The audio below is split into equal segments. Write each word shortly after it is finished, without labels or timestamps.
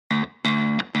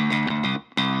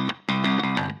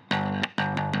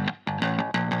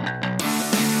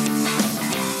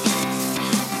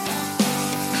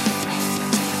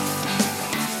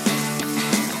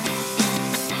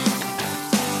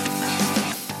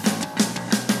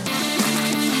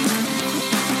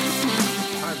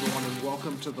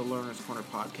Learner's Corner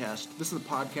podcast. This is a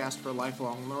podcast for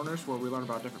lifelong learners where we learn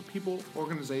about different people,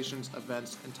 organizations,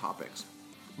 events, and topics.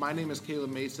 My name is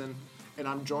Caleb Mason, and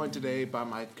I'm joined today by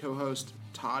my co-host,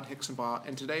 Todd Hicksonbaugh,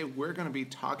 and today we're going to be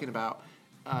talking about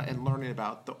and learning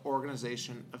about the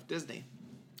organization of Disney.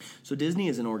 So Disney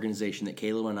is an organization that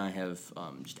Caleb and I have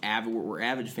we're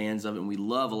avid fans of, and we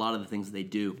love a lot of the things they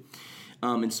do.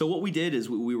 And so what we did is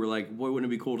we were like, boy, wouldn't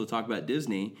it be cool to talk about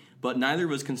Disney? But neither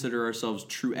of us consider ourselves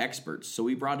true experts. So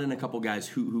we brought in a couple guys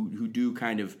who do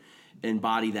kind of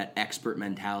embody that expert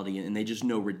mentality, and they just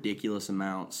know ridiculous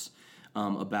amounts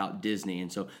about Disney.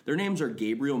 And so their names are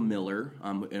Gabriel Miller,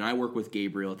 and I work with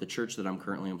Gabriel at the church that I'm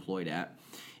currently employed at.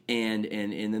 And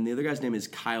then the other guy's name is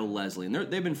Kyle Leslie. And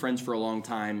they've been friends for a long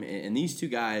time. And these two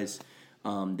guys,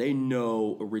 they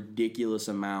know ridiculous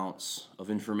amounts of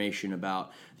information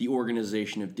about the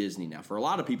organization of Disney. Now, for a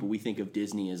lot of people, we think of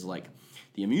Disney as like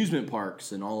the amusement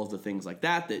parks and all of the things like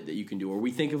that you can do. Or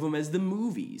we think of them as the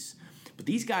movies. But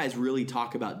these guys really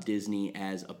talk about Disney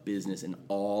as a business and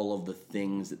all of the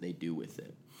things that they do with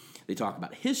it. They talk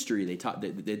about history. They talk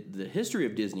the history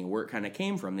of Disney, where it kind of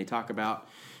came from. They talk about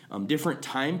different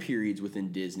time periods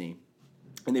within Disney.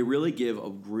 And they really give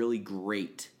a really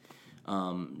great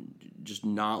breadth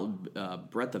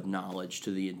of knowledge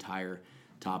to the entire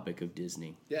topic of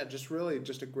Disney. Yeah, just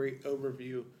a great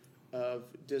overview of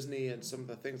Disney and some of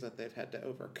the things that they've had to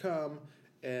overcome.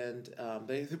 And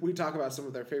we talk about some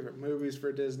of their favorite movies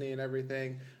for Disney and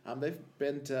everything. They've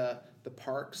been to the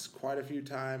parks quite a few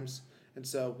times. And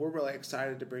so we're really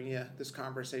excited to bring you this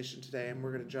conversation today, and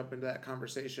we're going to jump into that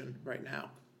conversation right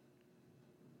now.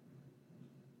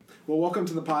 Well, welcome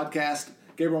to the podcast,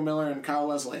 Gabriel Miller and Kyle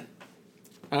Leslie.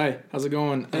 Hi, how's it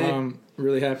going? Hey.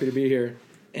 Really happy to be here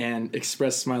and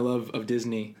express my love of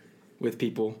Disney with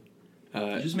people.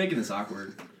 You're just making this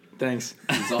awkward. Thanks.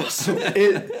 This is awesome.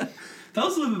 Tell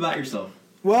us a little bit about yourself.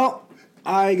 Well,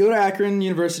 I go to Akron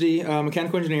University,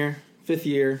 mechanical engineer, 5th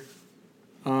year.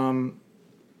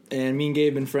 And me and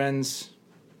Gabe have been friends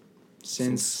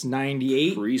since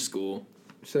 98. Preschool.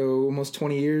 So almost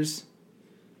 20 years.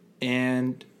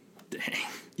 And dang.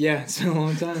 Yeah, it's been a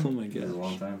long time. Oh my God. It's a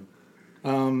long time.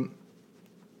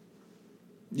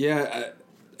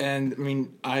 And I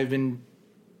mean, I've been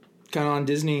kind of on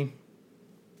Disney,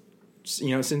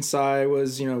 since I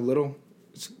was, little.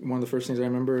 It's one of the first things I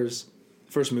remember is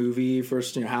first movie,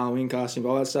 first, Halloween costume,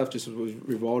 all that stuff just was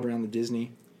revolved around the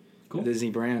Disney, cool. The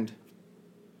Disney brand.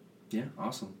 Yeah,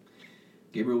 awesome.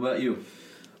 Gabriel, what about you?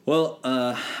 Well,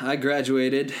 I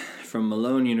graduated from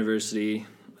Malone University.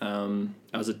 I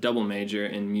was a double major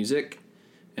in music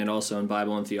and also in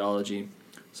Bible and theology.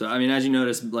 So, I mean, as you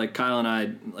notice, like Kyle and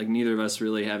I, like neither of us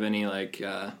really have any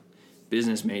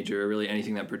business major or really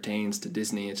anything that pertains to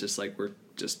Disney. It's just like we're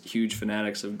just huge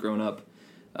fanatics of grown up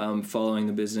following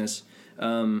the business.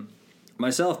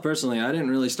 Myself, personally, I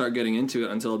didn't really start getting into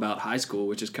it until about high school,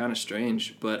 which is kind of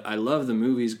strange. But I love the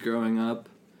movies growing up.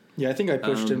 Yeah, I think I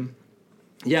pushed him.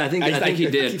 Yeah, I think he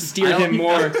did. Steered him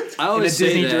more in a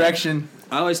Disney direction.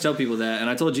 I always tell people that, and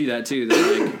I told you that too,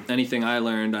 that like anything I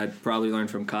learned, I'd probably learn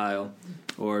from Kyle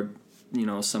or,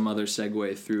 some other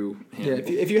segue through him. Yeah,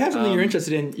 if you have something you're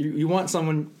interested in, you want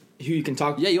someone who you can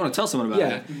talk to. Yeah, you want to tell someone about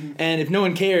it. Mm-hmm. And if no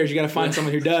one cares, you got to find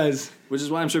someone who does. Which is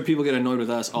why I'm sure people get annoyed with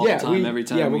us all the time, every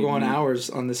time. Yeah, we'll go on hours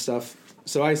on this stuff.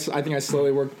 So I think I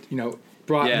slowly worked,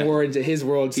 brought more into his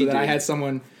world so that I had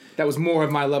someone that was more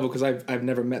of my level because I've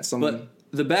never met someone. But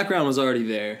the background was already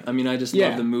there. I mean, I just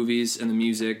love the movies and the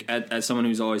music. As someone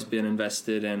who's always been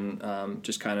invested and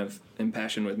just kind of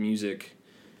impassioned with music,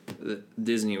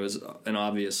 Disney was an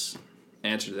obvious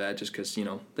answer to that just because,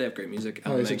 they have great music.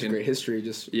 It's such a great history.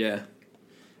 Yeah.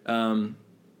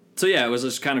 So yeah, it was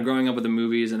just kind of growing up with the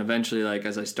movies, and eventually, like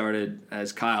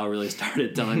as Kyle really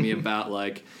started telling me about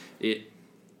like it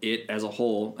as a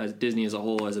whole, as Disney as a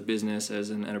whole, as a business, as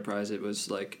an enterprise, it was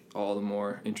like all the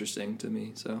more interesting to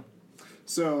me.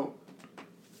 So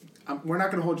we're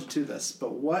not going to hold you to this,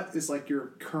 but what is like your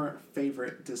current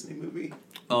favorite Disney movie?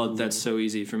 Oh, that's so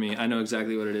easy for me. I know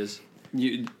exactly what it is.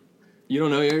 You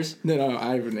don't know yours? No,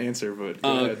 I have an answer, but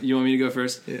go ahead. You want me to go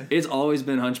first? Yeah. It's always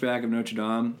been Hunchback of Notre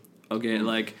Dame. Okay,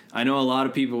 like, I know a lot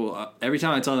of people, every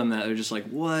time I tell them that, they're just like,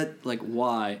 what? Like,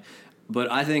 why? But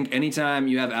I think anytime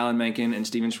you have Alan Menken and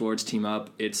Steven Schwartz team up,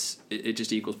 it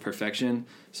just equals perfection.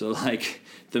 So, like,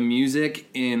 the music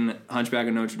in Hunchback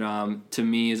of Notre Dame, to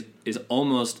me, is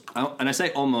almost, and I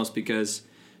say almost because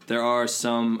there are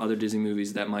some other Disney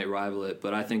movies that might rival it,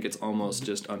 but I think it's almost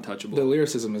just untouchable. The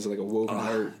lyricism is like a woven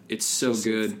art. It's so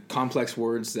good. Complex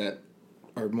words that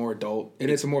are more adult, and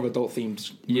it's a more of adult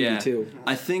themed movie too.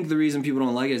 I think the reason people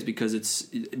don't like it is because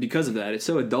of that. It's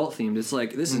so adult themed. It's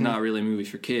like this is not really a movie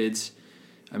for kids.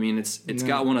 I mean, it's No.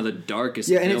 got one of the darkest.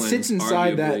 Yeah, and it villains, sits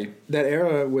inside arguably. that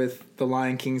era with the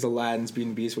Lion King's, Aladdin's, Beauty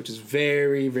and the Beast, which is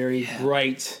very, very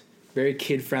bright, very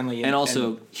kid friendly, and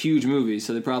also huge movies,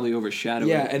 so they probably overshadow.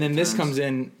 yeah. it And then at this times. comes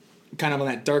in kind of on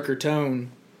that darker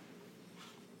tone,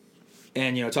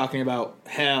 and talking about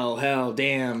hell,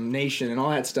 damnation, and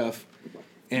all that stuff,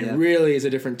 and Yeah. really is a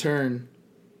different turn.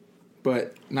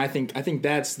 But I think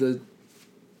that's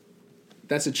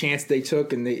a chance they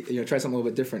took, and they tried something a little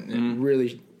bit different. And it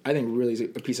really, I think, really is a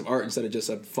piece of art instead of just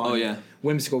a fun, Oh, yeah.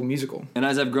 whimsical musical. And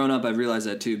as I've grown up, I've realized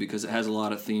that too, because it has a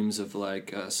lot of themes of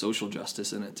like social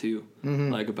justice in it too,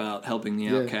 like about helping the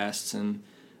outcasts and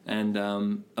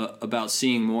about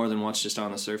seeing more than what's just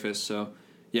on the surface. So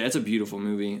yeah, it's a beautiful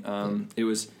movie.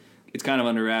 It's kind of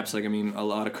under wraps. Like, I mean, a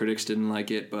lot of critics didn't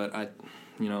like it, but I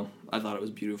thought it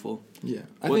was beautiful. Yeah,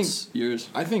 What's yours?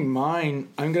 I think mine.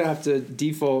 I'm gonna have to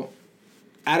default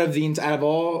out of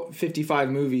all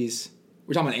 55 movies.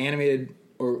 We're talking about animated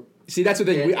or see. That's the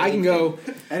thing. Yeah, I can go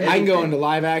anything. into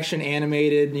live action,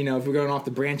 animated. If we're going off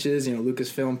the branches,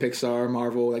 Lucasfilm, Pixar,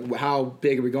 Marvel. Like, how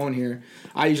big are we going here?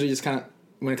 I usually just kind of,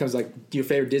 when it comes to like your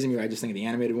favorite Disney movie, I just think of the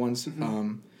animated ones.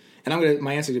 And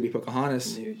my answer is gonna be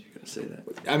Pocahontas. You're gonna say that.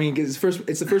 I mean, 'cause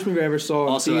it's the first movie I ever saw.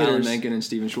 Also, in Alan theaters. Menken and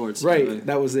Stephen Schwartz. Right,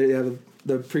 that was the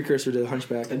precursor to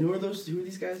Hunchback. And who are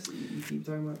these guys that you keep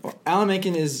talking about? Alan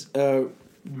Menken is a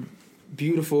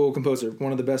beautiful composer,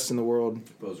 one of the best in the world.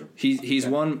 Composer. He's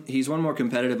won more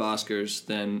competitive Oscars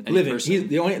than any Living, person. he's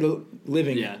the only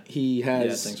living. Yeah. He Yeah,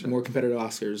 has thanks for more competitive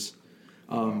Oscars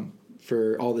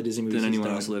for all the Disney movies than he's anyone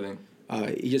done. else living.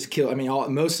 He just killed. I mean,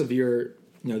 most of your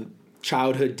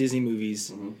childhood Disney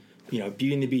movies.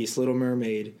 Beauty and the Beast, Little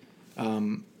Mermaid,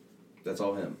 That's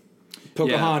all him.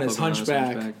 Pocahontas, Yeah,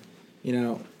 Hunchback.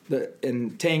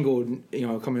 And Tangled.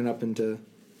 Coming up into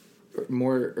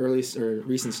more early or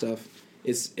recent stuff.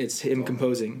 It's him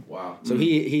composing. Wow. So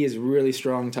he has really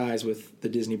strong ties with the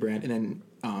Disney brand. And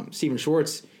then Stephen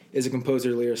Schwartz is a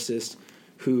composer lyricist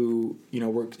who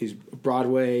works. He's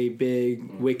Broadway, big,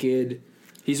 Wicked.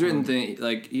 He's written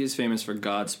he is famous for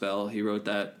Godspell. He wrote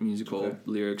that musical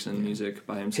lyrics and music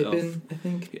by himself. Pippin, I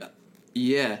think.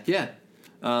 Yeah.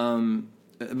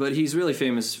 But he's really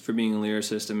famous for being a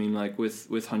lyricist. I mean, like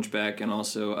with Hunchback and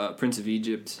also Prince of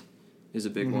Egypt is a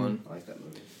big one. I like that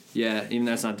movie. Yeah, even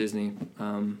that's not Disney.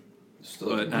 Still,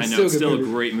 But I It's know still a it's good still movie.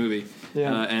 a great movie.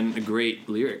 Yeah. And a great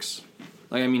lyrics.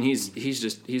 Like, I mean, he's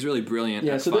really brilliant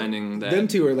at so finding that. them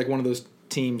two are like one of those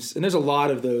teams, and there's a lot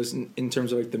of those in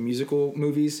terms of like the musical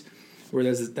movies where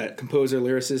there's that composer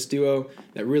lyricist duo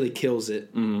that really kills it.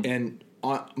 And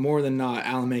more than not,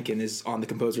 Alan Menken is on the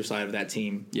composer side of that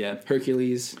team. Yeah.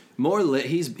 Hercules.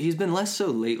 He's been less so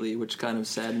lately, which kind of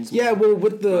saddens me. Yeah, well,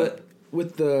 with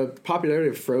the popularity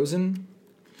of Frozen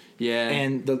Yeah.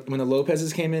 and when the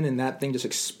Lopez's came in and that thing just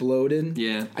exploded.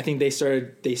 Yeah. I think they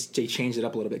changed it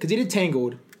up a little bit because he did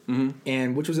Tangled,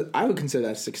 and which was I would consider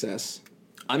that a success.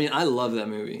 I mean, I love that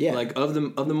movie. Yeah. Like of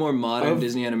the more modern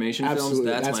Disney animation films,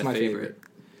 Absolutely, that's my favorite.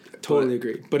 Totally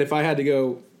agree. But if I had to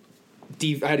go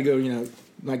deep, I had to go,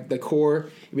 like the core,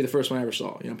 it'd be the first one I ever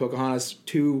saw. Pocahontas,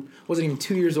 wasn't even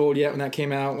 2 years old yet when that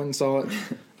came out. Went and saw it.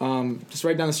 Just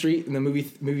right down the street in the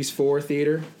Movies 4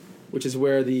 theater, which is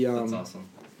where the That's awesome.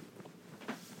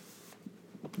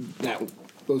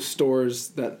 those stores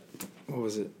that what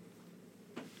was it?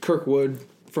 Kirkwood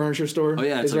Furniture Store. Oh,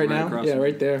 yeah, it's is like right right now. across Yeah, from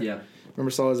right there. Yeah.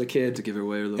 Remember saw it as a kid. To give it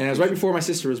away, And it was right before my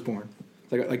sister was born.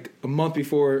 Like a month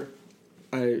before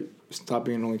I stopped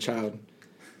being an only child.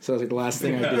 So it was like the last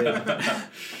thing I did.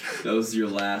 That was your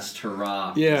last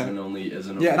hurrah. Yeah. As an only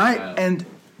Yeah, child. and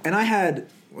I had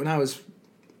when I was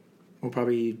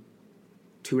probably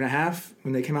 2.5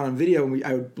 when they came out on video. And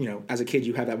I would as a kid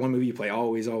you have that one movie you play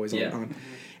always Yeah. on.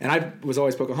 And I was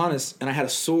always Pocahontas, and I had a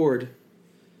sword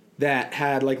that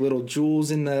had like little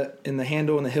jewels in the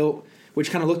handle and the hilt,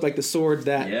 which kind of looked like the sword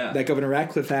that Governor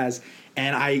Ratcliffe has.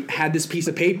 And I had this piece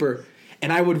of paper,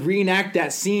 and I would reenact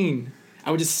that scene. I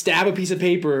would just stab a piece of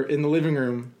paper in the living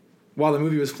room while the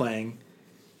movie was playing,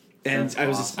 and That's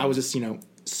I was just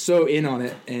so in on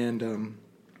it. And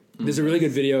there's a really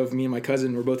good video of me and my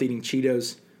cousin. We're both eating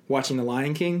Cheetos, watching The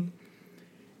Lion King,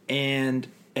 and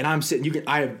I'm sitting.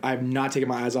 I have not taken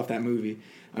my eyes off that movie.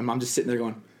 I'm just sitting there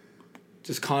going,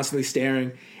 just constantly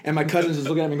staring. And my cousin's just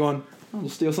looking at me going, I'll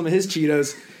just steal some of his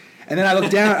Cheetos. And then I look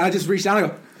down, I just reach down and I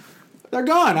go, they're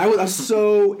gone. I was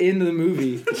so into the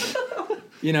movie.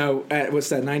 At what's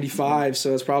that, 95,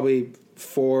 so it's probably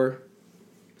 3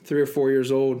 or 4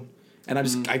 years old. And I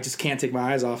just can't take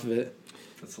my eyes off of it.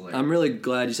 That's hilarious. I'm really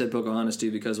glad you said Pocahontas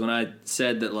too, because when I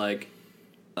said that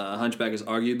Hunchback is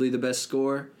arguably the best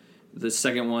score, the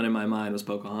second one in my mind was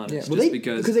Pocahontas. Yeah, well,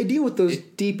 because they deal with those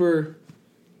deeper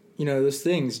those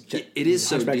things. It is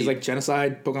so Hunchback deep. is like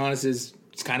genocide. Pocahontas is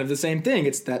it's kind of the same thing.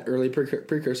 It's that early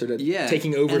precursor to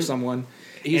taking over and someone.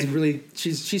 And really,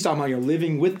 she's talking about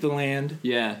living with the land,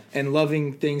 and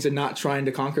loving things and not trying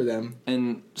to conquer them.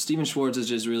 And Stephen Schwartz is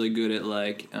just really good at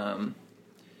like,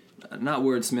 not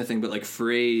wordsmithing, but like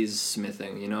phrase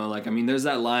smithing. Like there's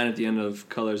that line at the end of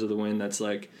Colors of the Wind that's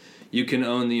like, "You can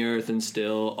own the earth, and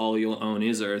still all you'll own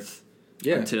is earth."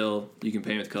 Yeah. Until you can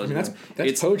paint with colors.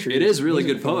 That's poetry. It is really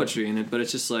good poetry in it, but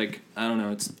it's just like I don't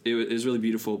know. It is really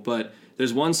beautiful. But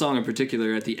there's one song in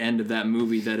particular at the end of that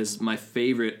movie that is my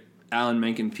favorite Alan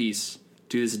Menken piece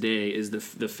to this day. Is the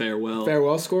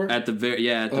farewell score at the very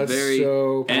end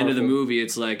of the movie.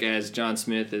 It's like as John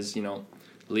Smith is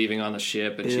leaving on the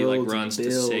ship and she like runs to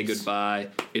say goodbye.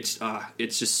 It's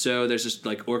just so there's just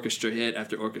like orchestra hit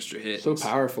after orchestra hit. So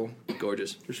powerful,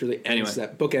 gorgeous. Just really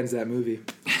bookends that movie.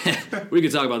 We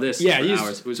could talk about this for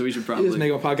hours, so we should probably just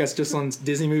make a podcast just on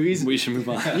Disney movies. We should move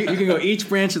on. You can go each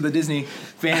branch of the Disney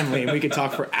family, and we could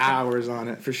talk for hours on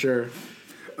it for sure.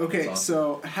 Okay, awesome.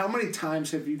 So how many times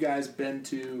have you guys been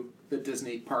to the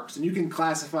Disney parks? And you can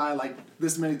classify like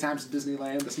this many times to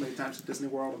Disneyland, this many times to Disney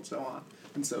World, and so on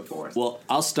and so forth. Well,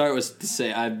 I'll start with to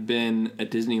say I've been at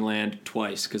Disneyland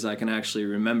twice because I can actually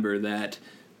remember that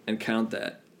and count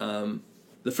that.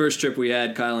 The first trip we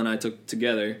had, Kyle and I took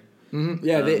together. Mm-hmm.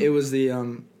 Yeah, it was the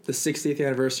 60th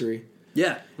anniversary.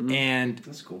 Yeah, and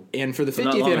that's cool. And for the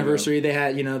 50th anniversary, they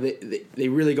had they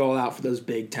really go all out for those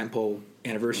big tentpole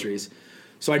anniversaries.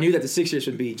 So I knew that the 6 years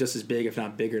would be just as big, if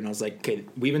not bigger. And I was like, okay,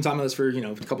 we've been talking about this for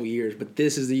a couple of years, but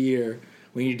this is the year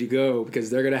we need to go because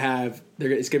they're gonna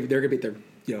be at their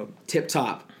tip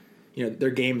top. Their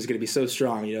game is gonna be so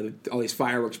strong. All these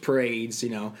fireworks, parades,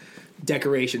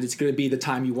 decorations. It's gonna be the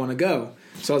time you want to go.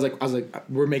 So I was like,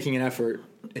 we're making an effort,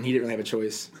 and he didn't really have a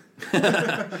choice.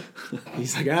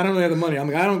 He's like, I don't really have the money. I'm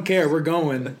like, I don't care. We're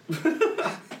going.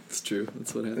 It's true.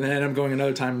 That's what happened. And then I'm going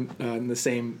another time in the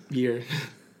same year.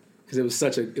 Because it was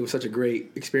such a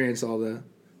great experience, all the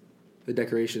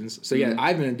decorations. So yeah,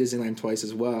 I've been to Disneyland twice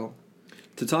as well.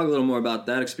 To talk a little more about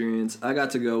that experience, I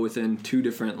got to go within two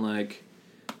different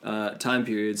time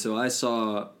periods. So I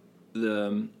saw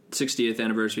the 60th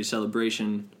anniversary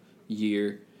celebration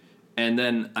year, and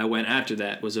then I went after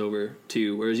that was over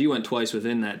too. Whereas you went twice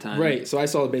within that time, right? So I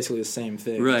saw basically the same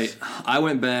thing. Right. I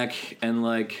went back and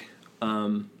I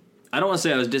don't want to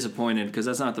say I was disappointed because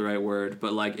that's not the right word,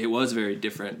 but it was very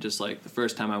different. Just like the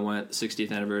first time I went, the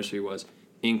 60th anniversary was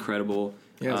incredible.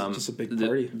 Yeah, it was just a big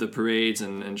party. The parades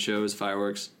and shows,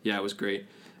 fireworks. Yeah, it was great.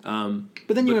 But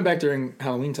then you went back during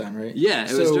Halloween time, right? Yeah,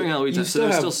 it was during Halloween time, so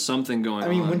there's still something going on.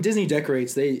 I mean, when Disney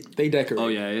decorates, they decorate. Oh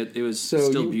yeah, it was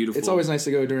still beautiful. It's always nice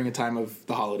to go during a time of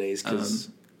the holidays because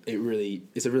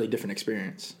it's a really different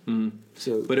experience. Mm-hmm.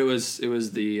 So, but it was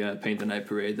the Paint the Night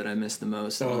parade that I missed the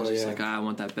most. And I was just I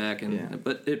want that back.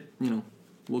 But it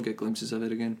we'll get glimpses of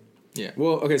it again. Yeah.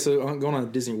 Well, okay. So going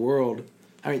on Disney World,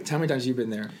 how many times have you been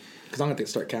there? Because I'm going to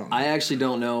start counting. I actually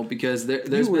don't know because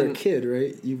there's you were a kid,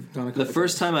 right? You've gone a couple the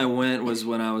first time I went was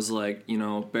when I was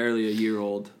barely a year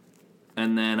old,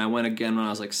 and then I went again when I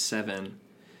was 7.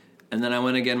 And then I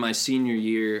went again my senior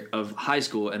year of high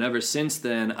school, and ever since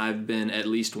then, I've been at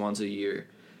least once a year,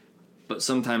 but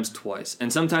sometimes twice.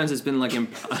 And sometimes it's been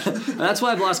that's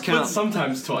why I've lost count. But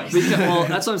sometimes twice.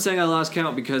 That's what I'm saying I lost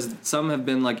count, because some have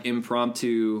been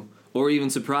impromptu or even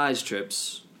surprise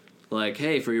trips.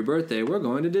 Hey, for your birthday, we're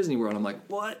going to Disney World. I'm like,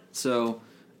 what? So,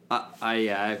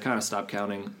 I kind of stopped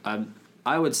counting.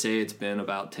 I would say it's been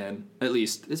about 10, at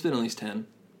least. It's been at least 10.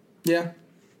 Yeah.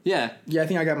 Yeah. Yeah, I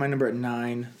think I got my number at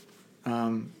 9.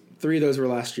 3 of those were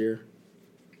last year.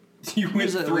 You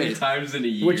went 3 times in a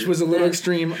year. Which was a little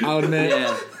extreme, I'll admit.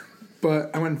 Yeah.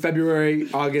 But I went in February,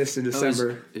 August, and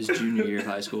December. It was junior year of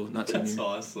high school, not senior. That's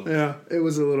awesome. Yeah, it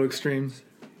was a little extreme.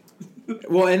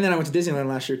 Well, and then I went to Disneyland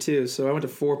last year, too. So I went to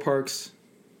 4 parks.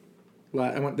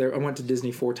 I went to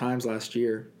Disney 4 times last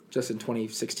year, just in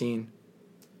 2016.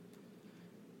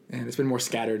 And it's been more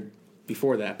scattered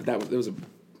before that, but it was a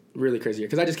really crazy year.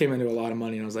 Because I just came into a lot of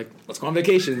money, and I was like, let's go on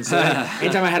vacation. So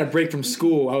anytime I had a break from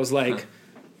school, I was like,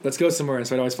 let's go somewhere. And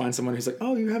so I'd always find someone who's like,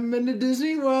 oh, you haven't been to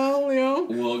Disney? Well,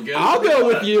 I'll go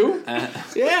with you.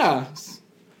 Yeah.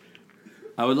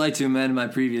 I would like to amend my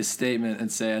previous statement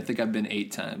and say I think I've been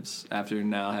 8 times after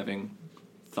now having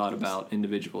thought about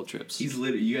individual trips. He's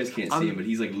literally, you guys can't see him, but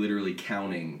he's literally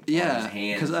counting on his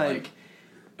hands.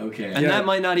 Okay. And that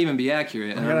might not even be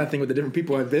accurate. I gotta think with the different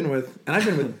people I've been with. And I've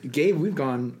been with Gabe, we've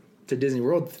gone to Disney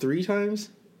World 3 times.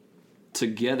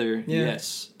 Together,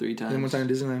 yes. 3 times. And one time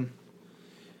Disneyland.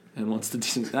 And once to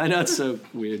Disneyland. I know, it's so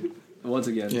weird. Once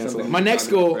again. Yeah, my next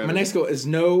goal is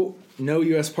no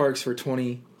U.S. parks for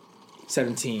 2017.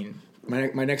 17.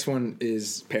 My next one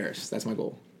is Paris. That's my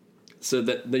goal. So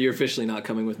that you're officially not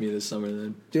coming with me this summer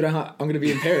then? Dude, I'm going to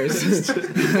be in Paris.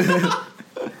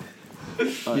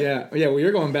 Yeah. Well,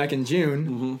 you're going back in June.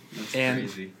 Mm-hmm. That's And-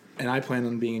 crazy. And I plan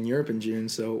on being in Europe in June,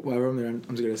 so while I'm there, I'm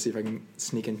just going to see if I can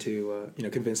sneak into,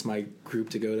 convince my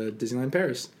group to go to Disneyland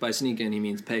Paris. By sneak in, he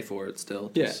means pay for it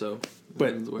still. Yeah. So,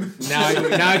 But that's where-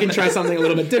 now I can try something a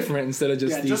little bit different instead of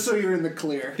just Yeah, these just so you're in the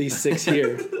clear. these 6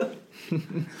 here.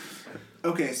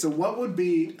 Okay, so what would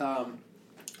be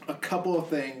a couple of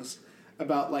things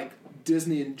about like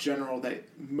Disney in general that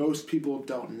most people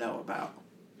don't know about?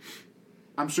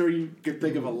 I'm sure you could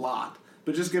think of a lot,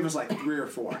 but just give us like 3 or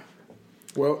 4.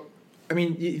 Well, I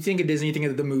mean, you think of Disney, you think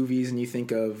of the movies, and you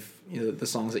think of the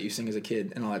songs that you sing as a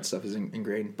kid, and all that stuff is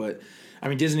ingrained. But I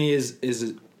mean, Disney is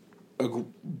a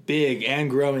big and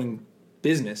growing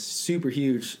business, super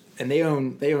huge, and they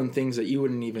own things that you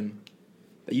wouldn't even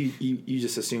that you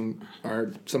just assume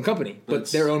are some company, but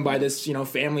they're owned by this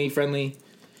family friendly,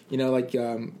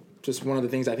 just one of the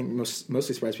things I think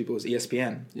mostly surprised people is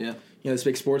ESPN. yeah. This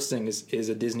big sports thing is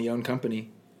a Disney owned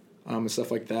company, and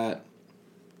stuff like that.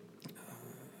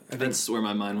 That's where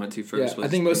my mind went to first. Yeah, I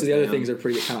think most of the other things are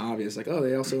pretty kind of obvious. Like, oh,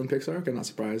 they also own Pixar. Okay, not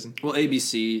surprising. Well,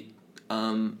 ABC,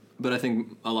 but I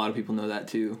think a lot of people know that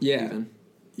too. Yeah. even.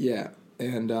 Yeah,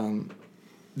 and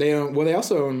they own. Well, they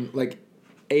also own like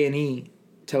A&E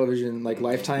television, like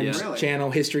Lifetime Yeah. Really?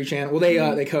 Channel, History Channel. Well,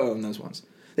 they co-own those ones.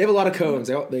 They have a lot of co-owns.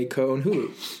 They co-own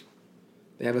Hulu.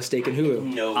 They have a stake in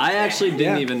Hulu. No. I actually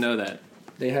didn't Yeah. even know that.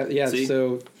 They have See?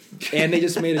 so, and they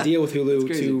just made a deal with Hulu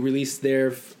crazy. to release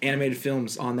their animated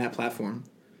films on that platform.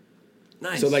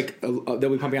 Nice. So like they'll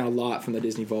be pumping out a lot from the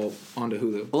Disney Vault onto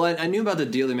Hulu. well, I knew about the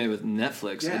deal they made with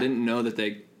Netflix. Yeah. I didn't know that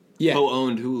they Yeah.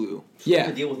 co-owned Hulu. Yeah,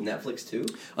 To deal with Netflix too.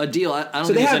 A deal. I don't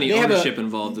So think there's they any have a- ownership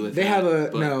involved with. they it, have a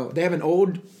but- they have an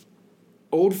old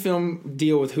film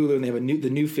deal with Hulu, and they have the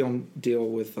new film deal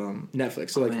with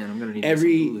Netflix. So like man, I'm gonna need some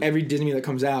Hulu. every Disney movie that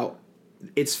comes out,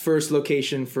 its first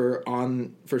location for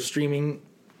streaming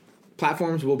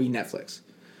platforms will be Netflix.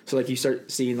 So like you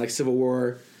start seeing like Civil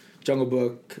War, Jungle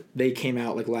Book, they came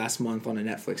out like last month on a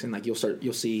Netflix, and like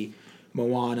you'll see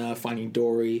Moana, Finding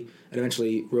Dory, and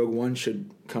eventually Rogue One should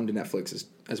come to Netflix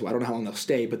as well. I don't know how long they'll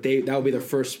stay, but that will be their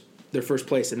first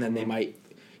place, and then they might,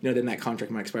 then that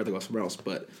contract might expire, they'll go somewhere else.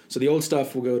 But so the old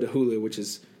stuff will go to Hulu, which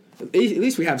is at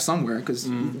least we have somewhere, because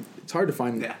it's hard to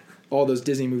find Yeah. all those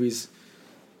Disney movies,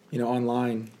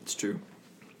 online. It's true.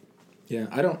 Yeah,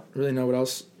 I don't really know what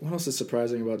else is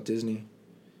surprising about Disney.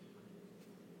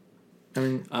 I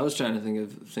mean, I was trying to think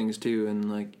of things too, and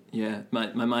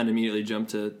my mind immediately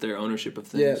jumped to their ownership of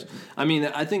things. Yeah. I mean,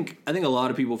 I think a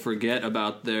lot of people forget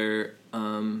about their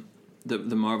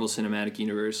the Marvel Cinematic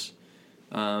Universe,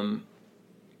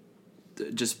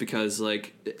 just because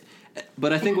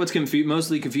But I think what's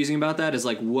mostly confusing about that is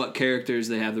what characters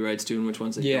they have the rights to and which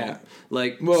ones they Yeah.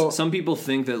 don't. Well- some people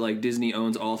think that Disney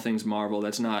owns all things Marvel.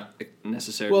 That's not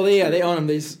necessarily. well, true. they own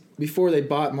them. Before they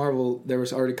bought Marvel, there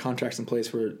was already contracts in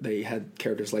place where they had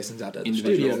characters licensed out to other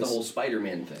Individuals. studios. The whole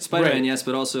Spider-Man thing. Spider-Man, Right. yes,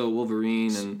 but also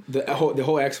Wolverine and The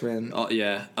whole X-Men,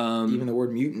 yeah. even the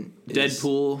word mutant. is-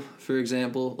 Deadpool, for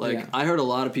example. Yeah. I heard a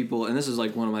lot of people, and this is one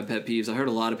of my pet peeves. I heard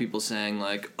a lot of people saying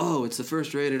 "Oh, it's the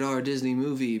first rated R Disney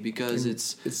movie because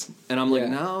it's," and I'm like, yeah.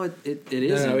 "No, it No,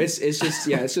 isn't." no, it's just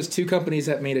it's just two companies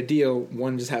that made a deal.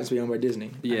 One just happens to be owned by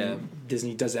Disney. Yeah.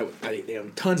 Disney does that. They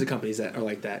own tons of companies that are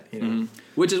like that. Mhm.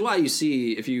 Which is why you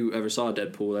see, if you ever saw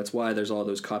Deadpool, that's why there's all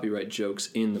those copyright jokes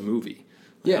in the movie.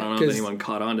 Yeah, I don't know if 'cause- anyone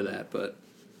caught on to that, but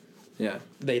yeah.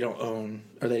 They don't own,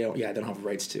 or they don't have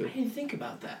rights to. I didn't think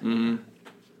about that. hmm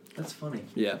That's funny.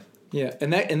 Yeah. Yeah,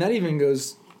 and that even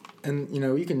goes, and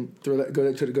you can throw that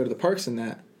go to the parks in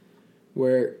that,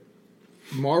 where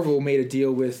Marvel made a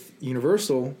deal with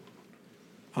Universal,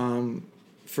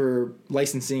 for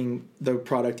licensing the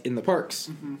product in the parks.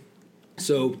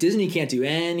 So Disney can't do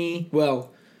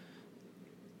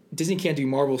Disney can't do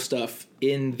Marvel stuff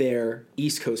in their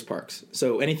East Coast parks.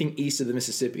 So anything east of the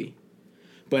Mississippi,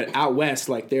 but out west,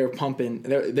 they're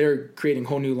creating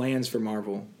whole new lands for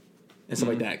Marvel and stuff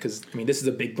like that. Because this is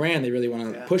a big brand; they really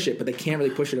want to push it, but they can't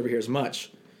really push it over here as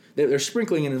much. They're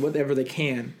sprinkling in whatever they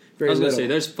can. I was going to little. say,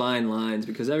 there's fine lines,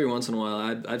 because every once in a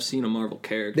while I've seen a Marvel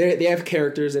character. They have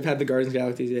characters. They've had the Guardians of the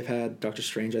Galaxy. They've had Doctor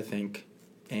Strange, I think,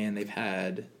 and they've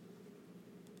had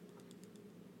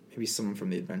maybe someone from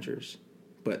the Avengers,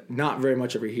 but not very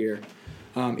much over here.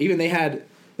 Even they had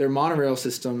their monorail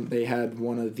system. They had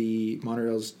one of the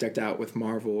monorails decked out with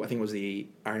Marvel. I think it was the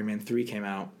Iron Man 3 came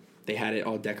out. They had it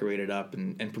all decorated up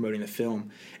and promoting the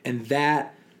film. And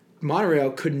that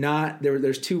monorail could not.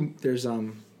 There's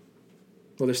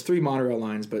there's 3 monorail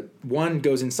lines, but one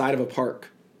goes inside of a park,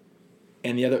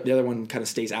 and the other one kind of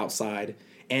stays outside.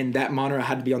 And that monorail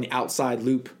had to be on the outside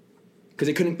loop because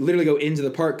it couldn't literally go into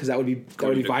the park because that would be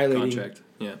violating contract.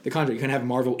 Yeah. the contract. You couldn't have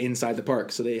Marvel inside the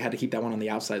park, so they had to keep that one on the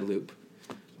outside loop.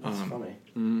 That's funny.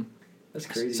 That's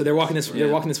crazy. So they're walking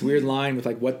this weird line with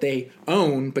like what they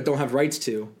own but don't have rights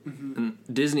to, And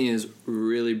Disney is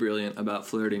really brilliant about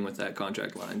flirting with that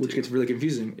contract line, which too. gets really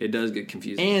confusing. It does get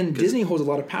confusing. And 'Cause- Disney holds a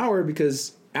lot of power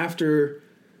because after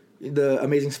the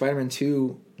Amazing Spider-Man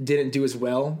 2 didn't do as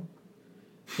well,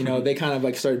 they kind of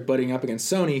like started butting up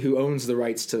against Sony, who owns the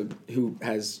rights to, who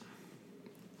has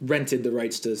rented the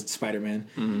rights to Spider-Man,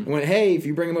 and went, hey, if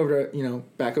you bring him over to,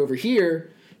 back over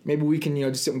here, maybe we can,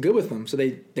 do something good with them. So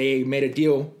they made a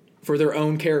deal for their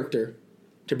own character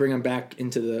to bring him back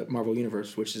into the Marvel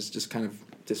Universe, which is just kind of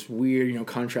this weird,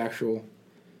 contractual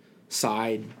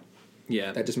side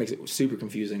Yeah. that just makes it super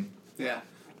confusing. Yeah.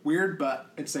 Weird,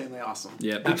 but insanely awesome.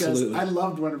 Yeah, Because absolutely. I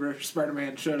loved whenever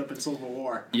Spider-Man showed up in Civil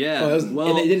War. Yeah. And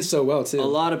they did it so well too. A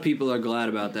lot of people are glad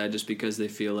about that just because they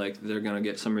feel like they're going to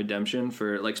get some redemption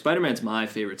for, like, Spider-Man's my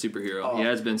favorite superhero. Oh, he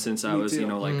has been since I me was,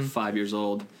 too. 5 years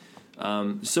old.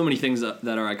 So many things that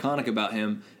are iconic about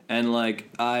him. And,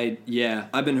 like,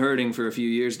 I've been hurting for a few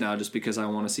years now just because I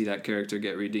want to see that character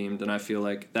get redeemed. And I feel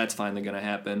like that's finally going to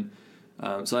happen.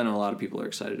 So I know a lot of people are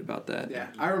excited about that. Yeah,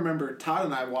 I remember Todd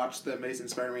and I watched the Amazing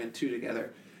Spider-Man 2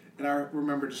 together, and I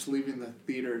remember just leaving the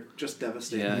theater just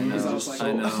devastated. Yeah, I because know. I was like,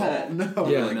 I know. oh, no.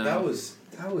 Yeah. Like, No. that was.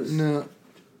 No,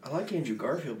 I like Andrew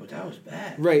Garfield, but that was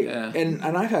bad. right. Yeah. And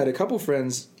I've had a couple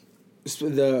friends.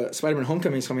 The Spider-Man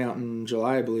Homecoming is coming out in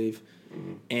July, I believe,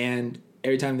 and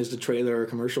every time there's a trailer or a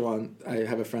commercial on, I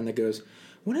have a friend that goes,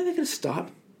 "When are they going to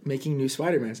stop making new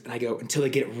Spider-Mans?" And I go, "Until they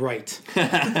get it right."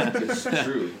 It's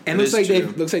true. And It looks is like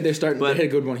true. looks like they're starting to hit a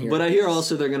good one here. But I hear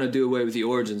also they're going to do away with the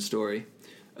origin story.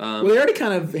 well, they already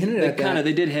kind of hinted at that.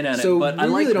 They did hint at So it, but we I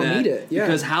like really don't that need it, yeah.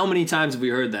 because how many times have we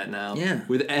heard that now? Yeah.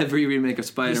 With every remake of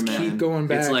Spider-Man, keep going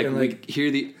back It's like, and, like- we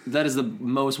hear that is the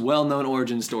most well-known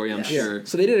origin story, I'm Yeah. sure.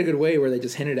 So they did a good way where they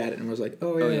just hinted at it and was like,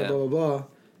 "Oh yeah, yeah. blah blah blah,"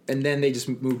 and then they just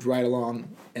moved right along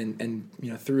and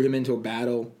threw him into a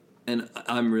battle. And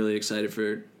I'm really excited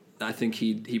for. I think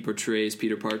he portrays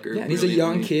Peter Parker. Yeah, and he's a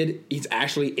young brilliantly. kid. He's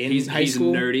actually in He's high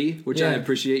school. nerdy, which I Yeah.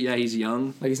 appreciate. Yeah, he's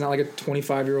young. Like he's not like a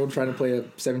 25-year-old trying to play a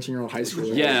 17-year-old high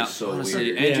schooler. Yeah, so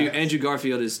honestly, weird. Andrew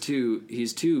Garfield is too.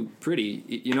 He's too pretty.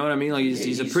 You know what I mean? Like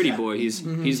he's a pretty boy. He's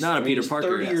not a Peter he's Parker.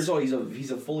 30 years old.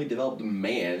 He's a fully developed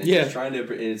man. And Yeah. He's trying to.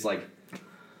 And it's like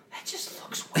that just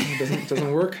looks weird. It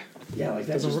doesn't work. Yeah, like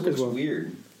that Doesn't just work as looks well.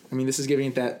 weird. I mean, this is giving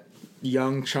it that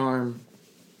young charm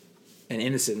and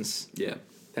innocence Yeah.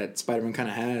 that Spider-Man kind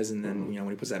of has, and then when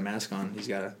he puts that mask on, he's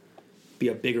got to be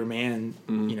a bigger man.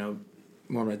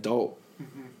 More of an adult.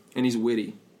 And he's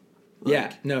witty.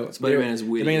 Yeah, no, Spider-Man they're- is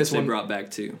witty, they're making which this they one- brought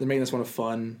back too. They're making this one a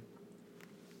fun,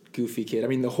 goofy kid. I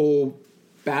mean, the whole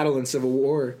battle in Civil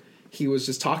War, he was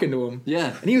just talking to him.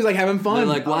 Yeah. And he was like having fun. They're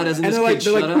like, why doesn't and this they're like, kid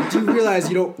shut up? Do you realize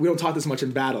we don't talk this much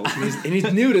in battles? And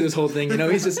he's new to this whole thing.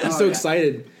 He's just so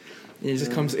excited. And it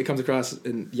just comes across,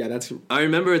 and yeah, that's I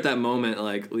remember at that moment,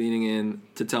 like leaning in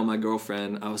to tell my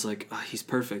girlfriend, I was like, oh, he's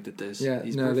perfect at this. yeah.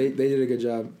 He's No, perfect. they did a good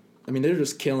job. I mean, they're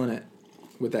just killing it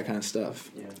with that kind of stuff.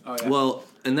 Yeah. Oh, yeah. Well,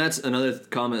 and that's another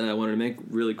comment that I wanted to make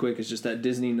really quick is just that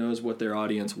Disney knows what their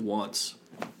audience wants,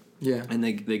 Yeah. and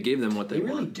they give them what they They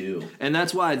really want. do. And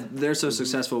that's why they're so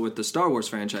successful with the Star Wars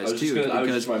I franchise was too, just gonna- I was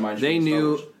because just my mind they went to Star knew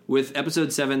Wars. with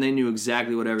Episode 7 they knew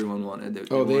exactly what everyone wanted. They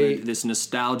Oh, wanted this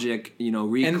nostalgic,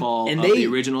 recall and of they- the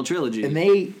original trilogy. And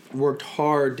they worked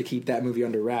hard to keep that movie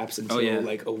under wraps until yeah.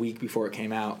 like a week before it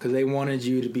came out because they wanted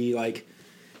you to be like,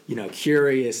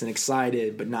 curious and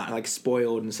excited, but not like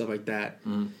spoiled and stuff like that.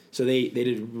 So they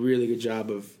did a really good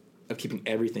job of keeping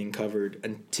everything covered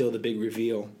until the big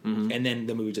reveal, and then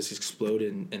the movie just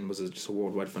exploded and was just a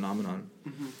worldwide phenomenon.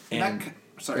 And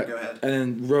Sorry, go ahead. and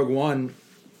then Rogue One,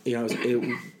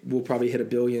 it will probably hit $1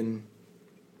 billion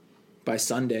by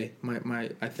Sunday.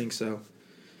 I think so,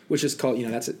 which is called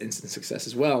that's an instant success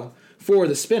as well for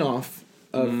the spinoff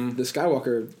of the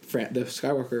Skywalker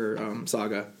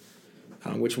saga,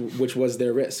 which was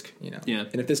their risk. Yeah.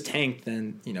 And if this tanked,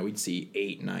 then we'd see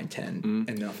 8, 9, 10,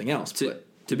 and nothing else.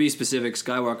 To be specific,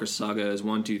 Skywalker Saga is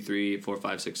 1, 2, 3, 4,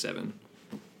 5, 6, 7.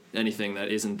 Anything that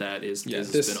isn't that is a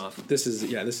spinoff. This is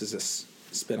a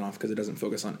spinoff because it doesn't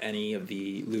focus on any of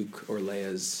the Luke or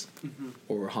Leia's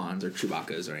or Han's or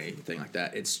Chewbacca's or anything like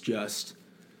that. It's just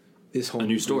this whole A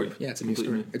new story. group. Yeah, it's a new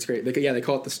Completely. story. It's great. They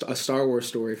call it a Star Wars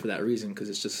story for that reason because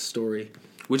it's just a story.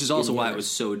 Which is also in why it universe.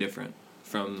 was so different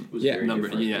from was Yeah. very number.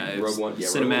 different. Yeah, Rogue One. Yeah,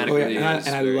 Rogue One. cinematically. Oh yeah, and it was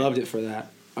I very- loved it for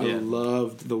that. I Yeah.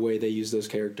 loved the way they used those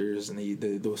characters and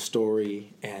the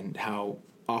story, and how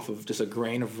off of just a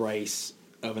grain of rice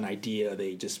of an idea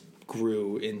they just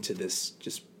grew into this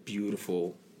just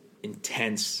beautiful,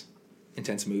 intense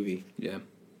movie. Yeah.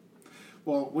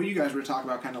 Well, what you guys were talking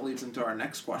about kind of leads into our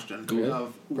next question Yeah.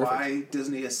 of why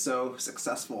Disney is so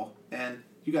successful. And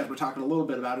you guys were talking a little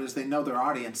bit about it, is they know their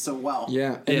audience so well.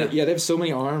 Yeah, and Yeah. they have so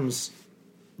many arms,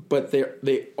 but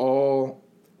they all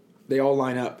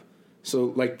line up.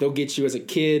 So like they'll get you as a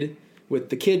kid with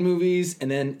the kid movies, and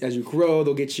then as you grow,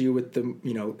 they'll get you with the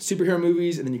superhero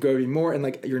movies, and then you grow even more, and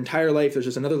like your entire life, there's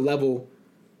just another level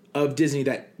of Disney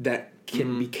that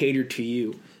can be catered to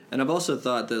you. And I've also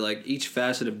thought that like each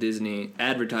facet of Disney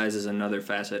advertises another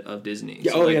facet of Disney.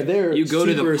 Yeah, like, they're you go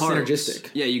to the super parks. synergistic.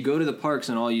 Yeah, you go to the parks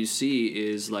and all you see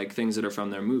is like things that are from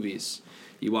their movies.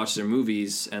 You watch their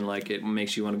movies and like it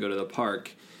makes you want to go to the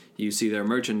park. You see their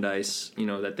merchandise,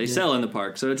 that they sell in the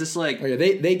park. So it's just like Oh yeah,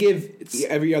 they give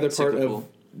every other part cyclical. of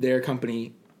their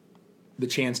company the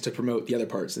chance to promote the other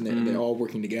parts, and they're all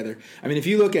working together. I mean, if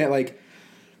you look at like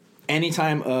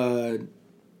anytime a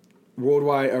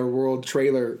worldwide or world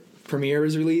trailer premiere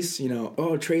is released,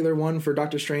 trailer 1 for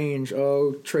Doctor Strange,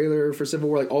 trailer for Civil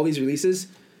War, like all these releases,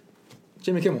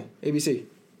 Jimmy Kimmel, ABC.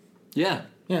 yeah.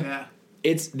 Yeah.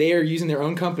 They are using their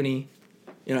own company.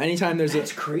 Anytime there's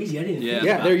That's crazy. I didn't. Yeah. Think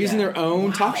yeah, about they're using that. their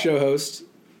own talk show host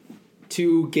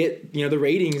to get the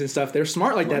ratings and stuff. They're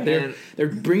smart like that. Man.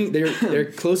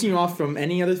 They're closing you off from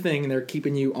any other thing, and they're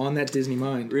keeping you on that Disney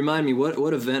mind. Remind me,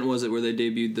 what event was it where they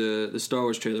debuted the Star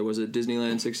Wars trailer? Was it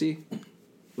Disneyland 60?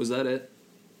 Was that it?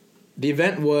 The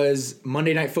event was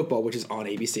Monday Night Football, which is on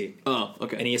ABC Oh,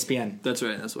 okay. and ESPN. That's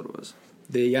right. That's what it was.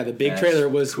 The big That's trailer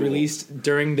was cool. released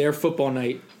during their football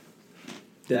night.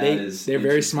 That is They're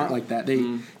very interesting. smart like that.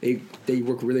 They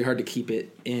work really hard to keep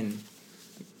it in,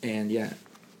 and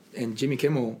Jimmy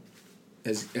Kimmel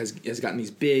has gotten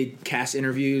these big cast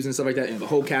interviews and stuff like that. The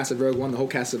whole cast of Rogue One, the whole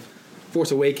cast of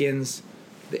Force Awakens,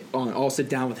 they all sit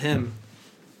down with him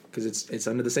because it's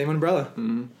under the same umbrella.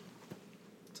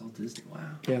 It's all Disney. Wow.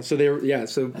 Yeah.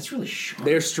 So That's really sharp.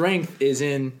 their strength is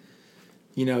in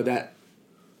that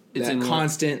It's that in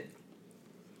constant.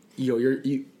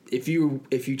 If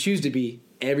you choose to be,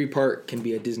 every part can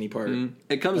be a Disney part.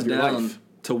 It comes of your down life.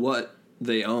 to what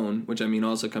they own, which I mean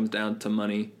also comes down to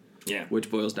money, Yeah. which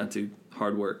boils down to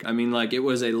hard work. I mean, like it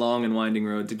was a long and winding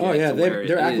road to get Oh yeah, to where their it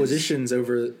is. acquisitions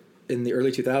over in the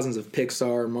early 2000s of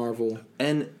Pixar, Marvel.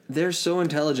 And they're so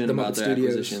intelligent The about Muppet their Studios.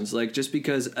 acquisitions. Like, just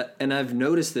because, and I've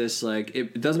noticed this, like,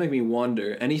 it does make me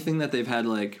wonder. Anything that they've had,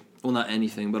 like, well, not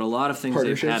anything, but a lot of things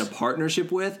they've had a Partnerships?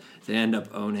 partnership with, they end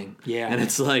up owning. Yeah. And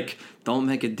it's like, don't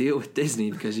make a deal with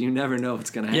Disney because you never know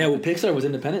what's going to happen. Yeah, well, Pixar was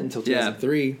independent until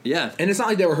 2003. Yeah. And it's not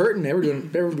like they were hurting; they were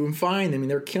doing fine. I mean,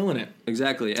 they were killing it.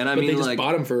 Exactly. And I But mean, they just like,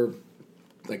 bought them for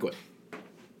like what,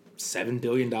 $7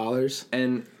 billion.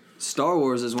 and Star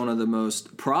Wars is one of the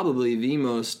probably the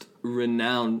most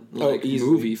renowned, like,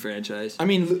 easily. movie franchise. I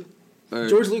mean, Or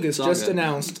George Lucas saga. just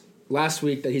announced last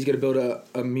week that he's going to build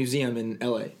a museum in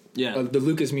L.A. Yeah. The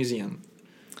Lucas Museum,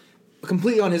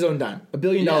 completely on his own dime. $1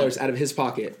 billion Yeah. out of his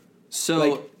pocket. So,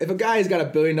 Like, if a guy's got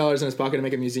 $1 billion in his pocket to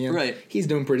make a museum, Right. he's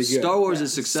doing pretty good. Star Wars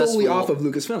is successful. solely off of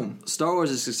Lucasfilm. Star Wars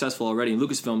is successful already.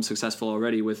 Lucasfilm's successful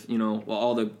already with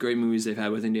all the great movies they've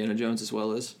had with Indiana Jones as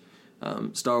well as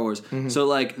Star Wars. Mm-hmm. So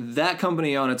like that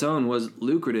company on its own was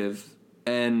lucrative,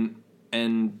 and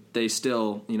they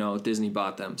still Disney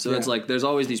bought them. So it's Yeah. like there's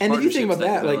always these And if you partnerships think about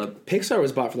that, develop. like Pixar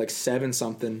was bought for like 7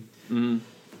 something, and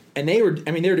they were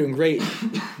doing great.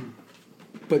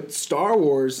 But Star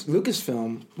Wars,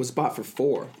 Lucasfilm was bought for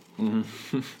 4,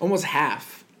 almost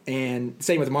half. And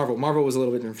same with Marvel. Marvel was a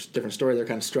little bit different story. They're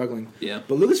kind of struggling. Yeah.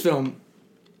 But Lucasfilm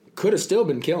could have still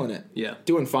been killing it. Yeah.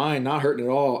 Doing fine, not hurting at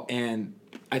all. And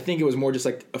I think it was more just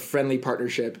like a friendly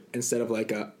partnership instead of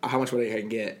like a how much money I can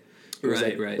get. It was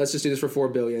Right, like, right. let's just do this for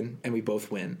 $4 billion and we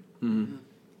both win.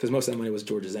 Because most of that money was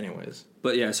George's anyways.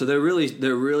 But yeah, so they're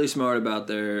really smart about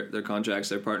their contracts,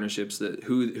 their partnerships, that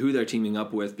who they're teaming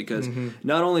up with, because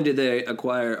not only did they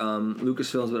acquire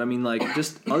Lucasfilms, but I mean like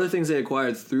just other things they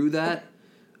acquired through that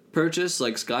purchase,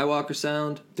 like Skywalker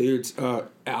Sound. Dudes,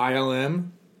 ILM,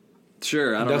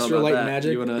 Sure, I don't Industrial know Light about that.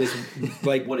 Magic You wanna, is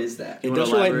like What is that? You wanna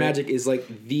Industrial Light elaborate? Magic is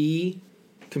like the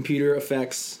computer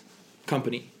effects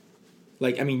company.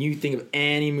 Like, I mean, you think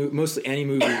of mostly any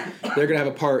movie, they're gonna have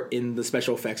a part in the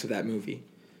special effects of that movie.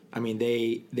 I mean,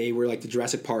 they were like the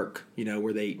Jurassic Park,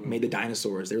 where they made the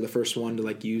dinosaurs. They were the first one to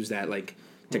like use that like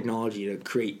technology to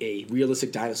create a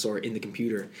realistic dinosaur in the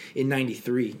computer in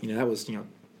 '93. That was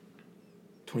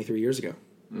 23 years ago,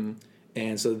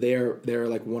 and so they're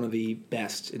like one of the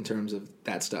best in terms of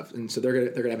that stuff. And so they're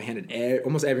gonna have a hand in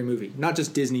almost every movie, not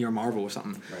just Disney or Marvel or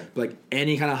something. Right. But like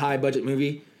any kind of high budget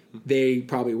movie, they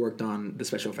probably worked on the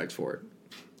special effects for it.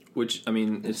 Which, I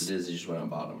mean, It's Disney just went on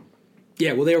bottom.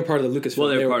 Yeah, well, they were part of the Lucasfilm. well,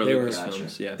 they were part of they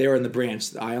Lucasfilms, yeah. They were in the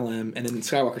branch, the ILM, and then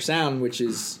Skywalker Sound, which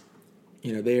is,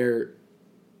 they're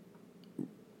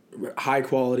high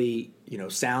quality,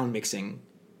 sound mixing,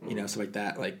 stuff like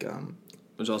that. Like,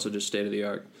 Which also just state of the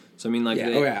art. So I mean, like,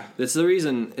 yeah. That's the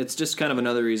reason. It's just kind of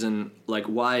another reason, like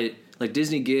why, like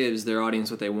Disney gives their audience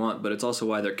what they want, but it's also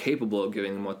why they're capable of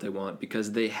giving them what they want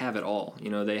because they have it all.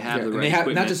 They have the right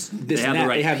equipment. Not just this, they have and that, the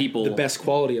right they have people, the best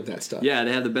quality of that stuff. Yeah,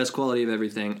 they have the best quality of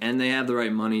everything, and they have the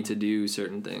right money to do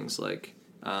certain things. Like,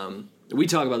 we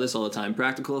talk about this all the time.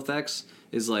 Practical effects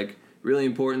is like really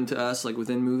important to us, like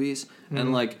within movies,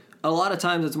 and like a lot of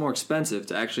times it's more expensive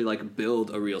to actually like build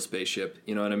a real spaceship.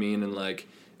 You know what I mean? And like.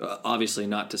 Obviously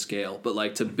not to scale, but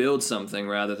like to build something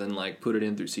rather than like put it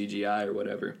in through CGI or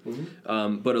whatever.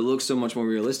 But it looks so much more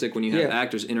realistic when you have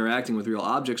actors interacting with real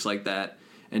objects like that.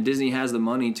 And Disney has the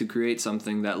money to create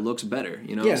something that looks better.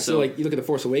 Yeah. So like you look at The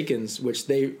Force Awakens, which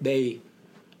they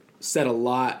said a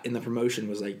lot in the promotion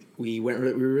was like we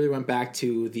really went back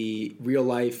to the real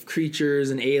life creatures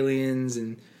and aliens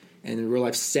and real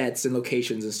life sets and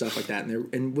locations and stuff like that,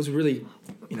 and was really,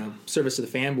 service to the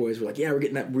fanboys. We're like, yeah, we're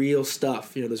getting that real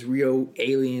stuff, those real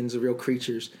aliens, the real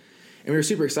creatures, and we were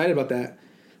super excited about that.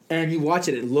 And you watch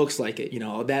it, it looks like it,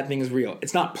 that thing is real.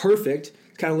 It's not perfect,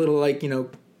 it's kind of a little like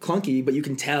clunky, but you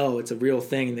can tell it's a real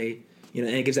thing. And they, and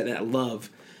it gives that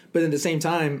love. But at the same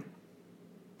time,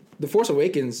 The Force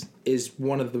Awakens is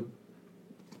one of the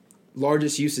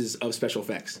largest uses of special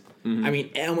effects. I mean,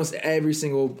 almost every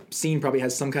single scene probably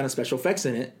has some kind of special effects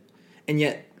in it, and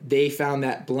yet they found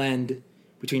that blend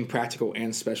between practical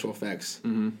and special effects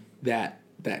that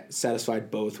satisfied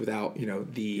both without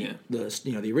the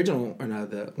original or no,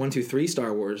 the 1, 2, 3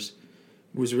 Star Wars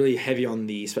was really heavy on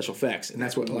the special effects, and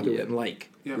that's what a lot of people didn't like.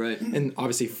 Yeah. Right. And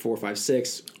obviously 4, 5,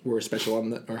 6 were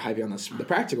special or heavy on the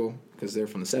practical because they're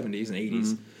from the 70s and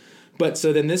 80s. But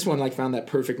so then this one found that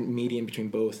perfect medium between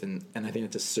both, and I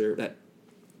think that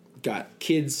got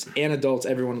kids and adults,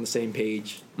 everyone on the same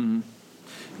page.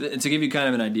 To give you kind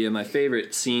of an idea, my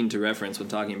favorite scene to reference when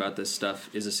talking about this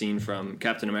stuff is a scene from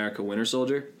Captain America: Winter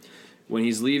Soldier, when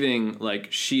he's leaving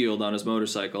S.H.I.E.L.D. on his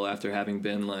motorcycle after having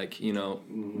been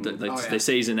they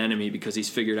say he's an enemy because he's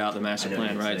figured out the master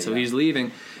plan, right? So he's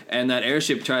leaving, and that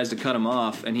airship tries to cut him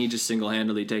off, and he just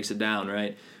single-handedly takes it down,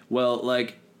 right? Well,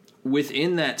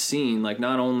 within that scene,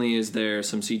 not only is there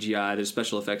some CGI, there's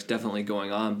special effects definitely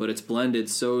going on, but it's blended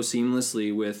so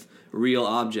seamlessly with real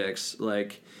objects.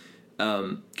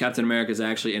 Captain America is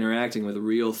actually interacting with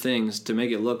real things to make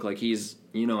it look like he's,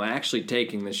 actually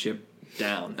taking the ship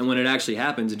down. And when it actually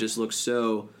happens, it just looks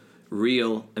so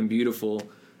real and beautiful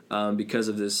because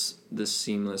of this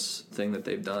seamless thing that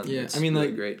they've done. Yeah, it's I mean,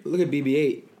 really great. Look at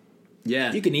BB-8.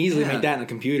 Yeah, You can easily make that in a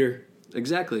computer.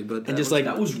 Exactly, but And just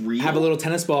that was real. have a little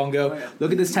tennis ball and go,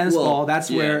 look at this tennis ball. That's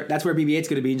where BB-8's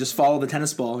going to be, and just follow the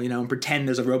tennis ball, and pretend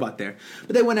there's a robot there.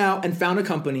 But they went out and found a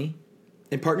company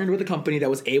and partnered with a company that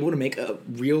was able to make a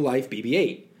real life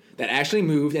BB-8 that actually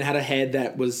moved and had a head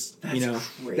that was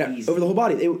that over the whole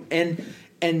body.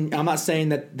 And I'm not saying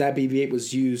that BB-8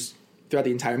 was used throughout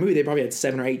the entire movie. They probably had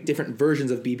 7 or 8 different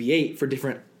versions of BB-8 for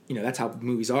different. That's how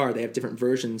movies are. They have different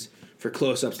versions for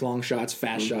close-ups, long shots,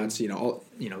 fast shots.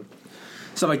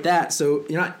 Stuff like that. So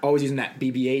you're not always using that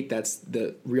BB-8. That's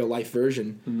the real life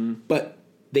version. But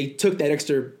they took that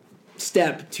extra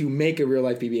step to make a real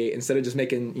life BB-8 instead of just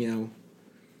making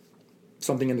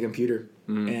something in the computer.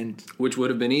 And which would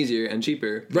have been easier and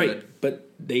cheaper. But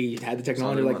they had the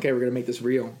technology okay, we're going to make this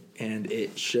real, and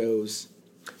it shows.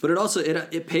 But it also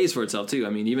it pays for itself too. I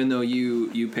mean, even though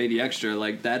you pay the extra,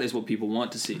 that is what people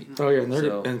want to see. Oh yeah,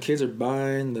 and kids are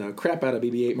buying the crap out of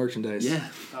BB-8 merchandise. Yeah.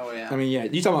 Oh yeah. I mean,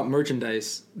 you talk about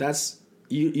merchandise. That's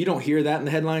you don't hear that in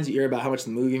the headlines. You hear about how much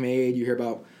the movie made. You hear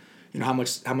about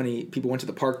how many people went to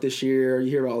the park this year. You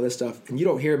hear about all this stuff, and you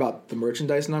don't hear about the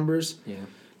merchandise numbers. Yeah.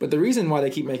 But the reason why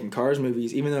they keep making Cars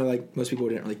movies, even though most people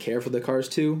didn't really care for the Cars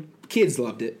 2, kids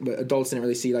loved it, but adults didn't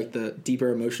really see the deeper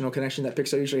emotional connection that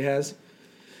Pixar usually has.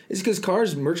 It's because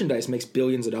Cars merchandise makes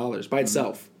billions of dollars by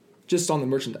itself, just on the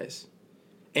merchandise.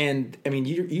 And I mean,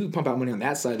 you pump out money on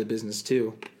that side of the business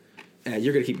too.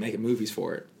 You're gonna keep making movies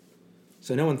for it.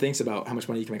 So no one thinks about how much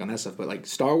money you can make on that stuff. But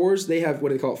Star Wars, they have what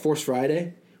do they call it, Force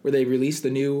Friday, where they release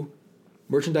the new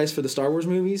merchandise for the Star Wars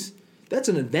movies. That's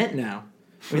an event now.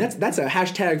 I mean, that's a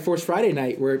hashtag Force Friday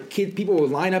night where people will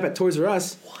line up at Toys R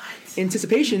Us in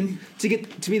anticipation to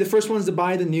be the first ones to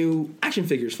buy the new action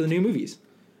figures for the new movies.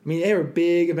 I mean, they were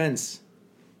big events.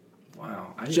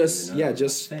 Wow. I didn't Just even know that was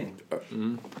just a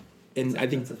thing. and I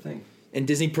think That's a thing. and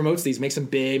Disney promotes these, makes them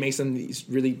big, makes them these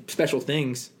really special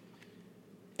things,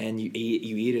 and you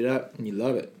eat it up and you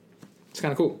love it. It's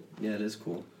kind of cool. Yeah, it is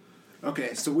cool.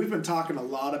 Okay, so we've been talking a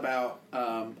lot about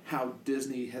how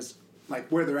Disney has, like,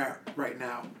 where they're at right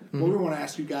now. What we want to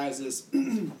ask you guys is,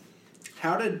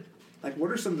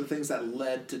 what are some of the things that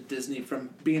led to Disney from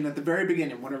being at the very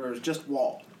beginning, whenever it was just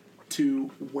Walt,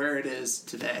 to where it is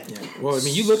today? Yeah. Well, I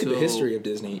mean, you look at the So- history of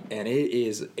Disney, and it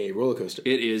is a roller coaster.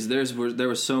 It is. There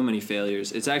were so many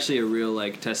failures. It's actually a real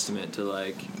testament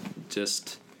to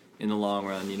just in the long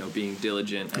run, being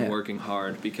diligent and Yeah. working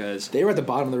hard, because They were at the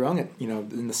bottom of the rung,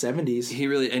 in the 70s.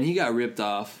 he got ripped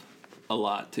off a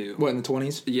lot too. What, in the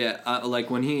 20s? Yeah,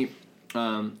 when he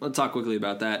let's talk quickly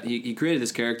about that. He created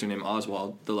this character named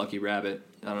Oswald the Lucky Rabbit.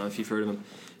 I don't know if you've heard of him.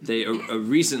 They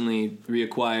recently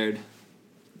reacquired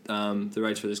the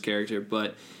rights for this character,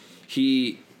 but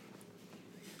he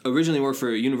originally worked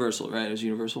for Universal, right? It was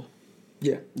Universal?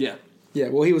 Yeah. Yeah. Yeah,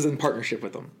 well, he was in partnership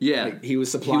with them. Yeah. Like, he was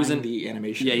supplying the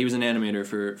animation. Yeah, he was an animator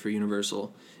for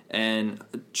Universal. And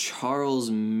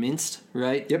Charles Minst,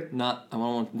 right? Yep. Not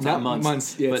Not Muntz.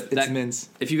 Muntz, yeah, but it's Mintz.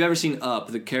 If you've ever seen Up,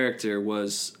 the character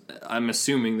was, I'm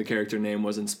assuming the character name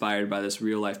was inspired by this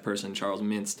real life person, Charles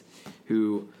Minst,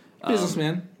 who...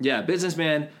 Businessman. Yeah,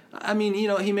 businessman. I mean,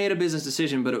 he made a business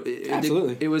decision, but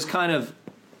Absolutely. it was kind of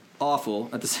awful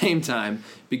at the same time,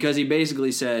 because he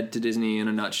basically said to Disney in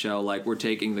a nutshell, we're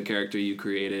taking the character you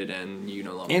created and you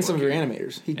no longer And some of work your here.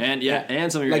 animators. And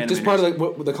some of your animators. Just part of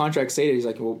what the contract stated, he's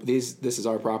like, well, this is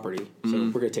our property, so we're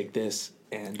going to take this,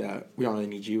 and we don't really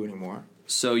need you anymore.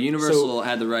 So Universal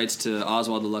had the rights to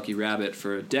Oswald the Lucky Rabbit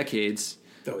for decades,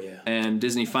 Oh, yeah. and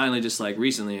Disney finally just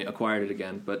recently acquired it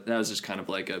again. But that was just kind of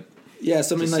Yeah,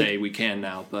 something to like... say we can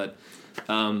now. But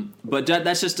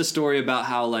that's just a story about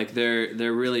how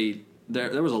they're really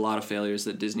there was a lot of failures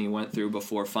that Disney went through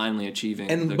before finally achieving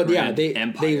the grand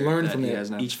empire they learned that from he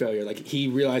has now. each failure. Like, he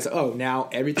realized, oh, now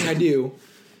everything I do,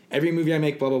 every movie I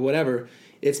make, blah, blah, whatever,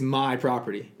 it's my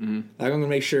property. Mm-hmm. I'm going to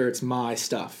make sure it's my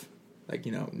stuff.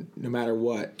 No matter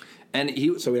what. And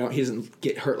So he doesn't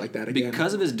get hurt like that again.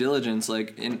 Because of his diligence,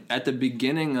 at the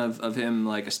beginning of him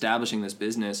establishing this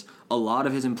business, a lot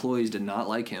of his employees did not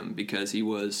like him because he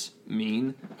was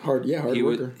mean. Hard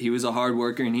worker. He was a hard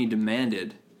worker, and he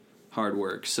demanded hard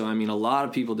work. So a lot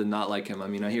of people did not like him.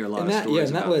 I hear a lot of stories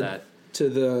and that about led that. to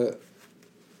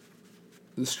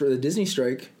the Disney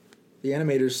strike. The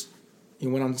animators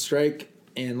went on strike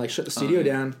and shut the studio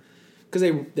down because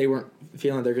they weren't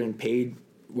feeling they're getting paid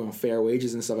fair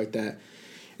wages and stuff like that,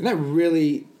 and that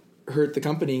really hurt the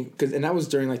company and that was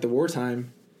during the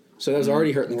wartime, so that was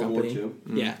already hurting the World company. War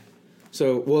II. Yeah.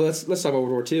 So let's talk about World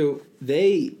War II.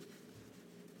 They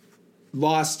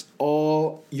lost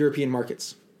all European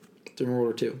markets during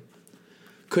World War II.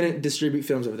 Couldn't distribute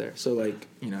films over there. So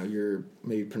your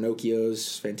maybe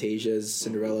Pinocchios, Fantasias,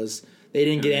 Cinderellas. They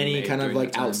didn't get any kind of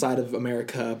outside of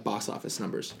America box office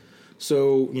numbers.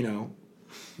 So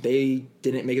they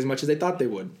didn't make as much as they thought they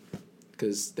would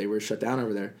because they were shut down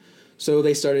over there. So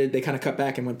they kind of cut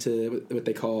back and went to what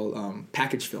they call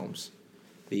package films.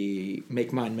 The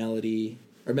Make Mine Melody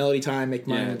or Melody Time, Make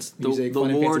Mine Music. The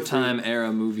Fun and Fancy wartime Free.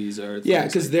 era movies are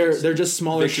Because they're just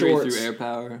smaller Victory shorts. Through Air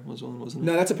Power was one, wasn't it?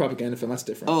 No, that's a propaganda film. That's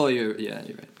different. Oh, you're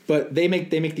right. But they make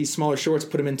these smaller shorts,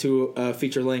 put them into a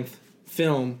feature length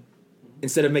film.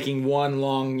 Instead of making one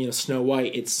long, Snow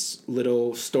White, it's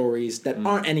little stories that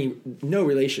aren't no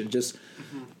relation. Just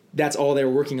that's all they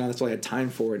were working on. That's all they had time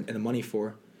for and the money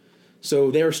for. So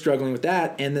they were struggling with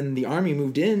that, and then the Army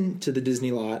moved in to the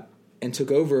Disney lot and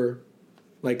took over,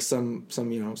 some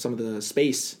of the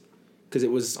space because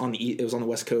it was on the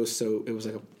West Coast, so it was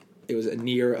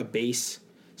near a base.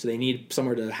 So they need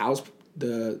somewhere to house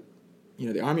the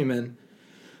Army men.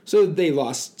 So they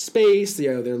lost space.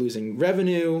 They're losing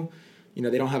revenue.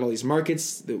 They don't have all these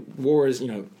markets. The war is,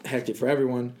 hectic for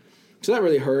everyone. So that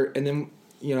really hurt. And then,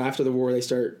 after the war, they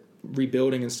start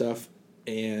rebuilding and stuff.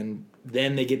 And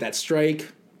then they get that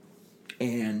strike.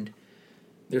 And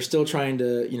they're still trying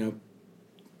to,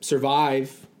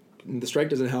 survive. And the strike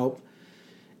doesn't help.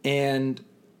 And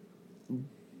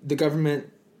the government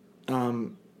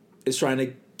is trying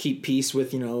to keep peace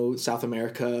with, South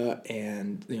America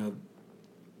and,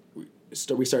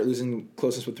 we start losing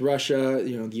closeness with Russia,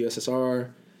 the USSR,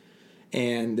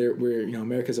 and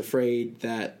America's afraid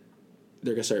that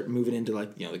they're gonna start moving into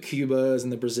the Cubas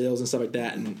and the Brazils and stuff like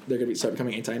that, and they're gonna start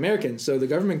becoming anti-American. So the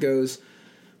government goes,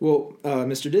 well,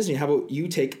 Mr. Disney, how about you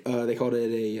take? They called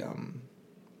it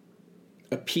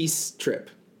a peace trip,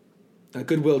 a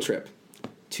goodwill trip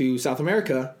to South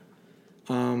America,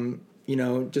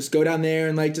 just go down there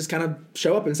and like just kind of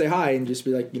show up and say hi and just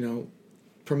be like,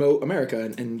 promote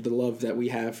America and the love that we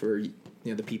have for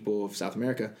the people of South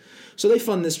America. So they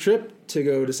fund this trip to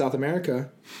go to South America,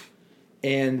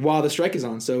 and while the strike is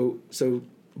on, so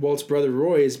Walt's brother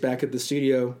Roy is back at the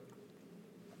studio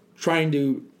trying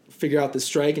to figure out the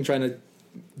strike and trying to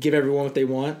give everyone what they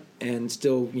want and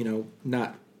still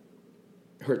not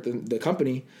hurt the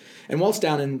company. And Walt's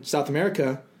down in South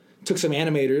America, took some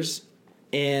animators,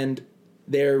 and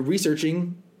they're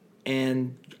researching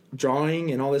and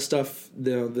drawing and all this stuff,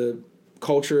 the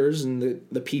cultures and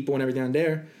the people and everything on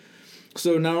there.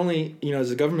 So not only is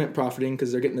the government profiting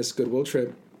because they're getting this goodwill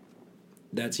trip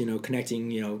that's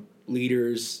connecting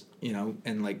leaders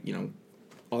and like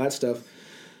all that stuff,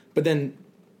 but then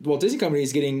Walt Disney Company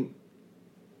is getting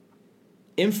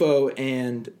info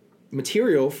and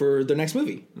material for their next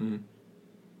movie. Mm-hmm.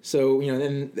 So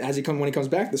then when he comes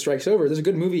back, the strike's over. There's a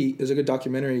good movie. There's a good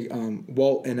documentary,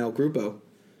 Walt and El Grupo,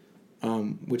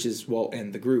 which is Walt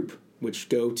and the group, which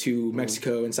go to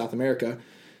Mexico and South America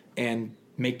and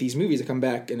make these movies that come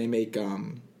back, and they make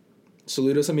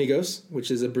Saludos Amigos,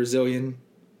 which is a Brazilian,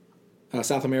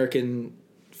 South American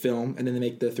film, and then they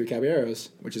make The Three Caballeros,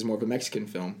 which is more of a Mexican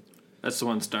film. That's the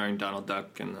one starring Donald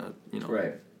Duck and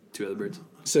right. Two other birds.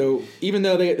 So even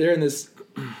though they're in this,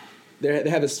 they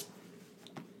have this,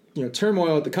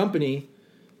 turmoil at the company,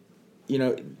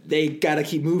 they gotta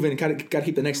keep moving, gotta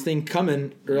keep the next thing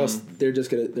coming, or else they're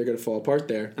gonna fall apart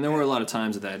there. And there were a lot of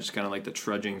times of that, just kind of like the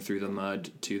trudging through the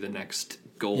mud to the next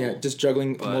goal. Yeah, just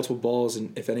juggling multiple balls,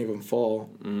 and if any of them fall,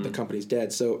 the company's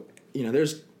dead. So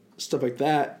there's stuff like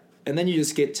that, and then you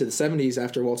just get to the 70s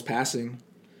after Walt's passing,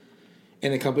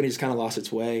 and the company just kind of lost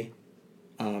its way.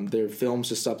 Their films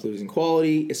just stopped losing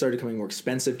quality. It started becoming more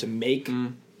expensive to make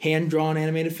hand-drawn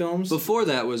animated films. Before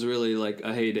that was really like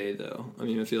a heyday, though. I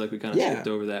mean, I feel like we kind of skipped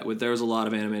over that. There was a lot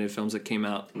of animated films that came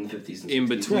out in the 50s and 60s. In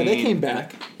between. Yeah, they came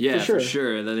back. Yeah, for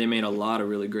sure. They made a lot of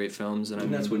really great films.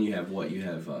 And that's when you have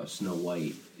Snow Snow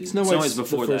White. White's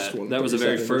before that. One, that was the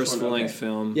very first full-length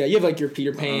film. Yeah, you have like your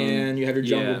Peter Pan, you have your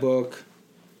Jungle Book,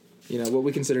 what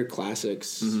we consider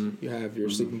classics. Mm-hmm. You have your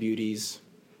Sleeping Beauties.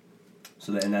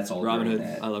 So that's all Robin during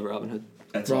Hood. that. I love Robin Hood.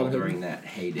 That's all during that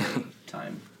heyday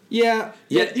time. Yeah.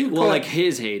 Well, like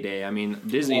his heyday. I mean,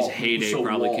 Disney's heyday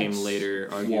probably came later,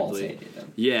 arguably. Walt's heyday,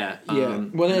 then. Yeah.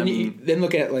 Well, then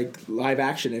look at like live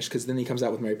action-ish, because then he comes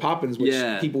out with Mary Poppins, which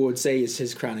people would say is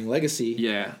his crowning legacy.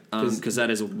 Yeah, because that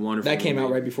is a wonderful. That came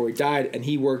out right before he died, and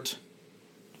he worked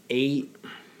 8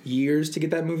 years to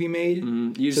get that movie made.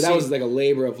 So that was like a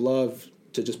labor of love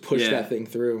to just push that thing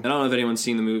through. I don't know if anyone's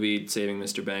seen the movie Saving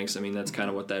Mr. Banks. I mean, that's kind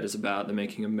of what that is about, the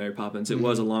making of Mary Poppins. It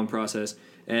was a long process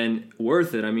and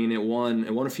worth it. I mean, it won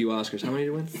a few Oscars. How many did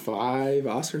it win? 5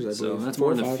 Oscars, I believe. So that's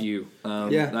more than a few. I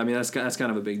mean, that's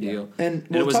kind of a big deal. And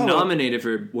it was nominated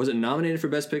for. Was it nominated for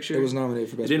Best Picture? It was nominated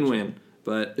for Best Picture. It didn't win,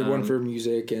 but it won for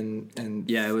music and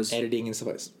it was editing and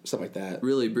stuff like that.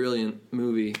 Really brilliant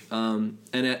movie. And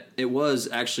it was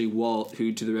actually Walt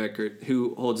who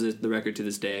holds the record to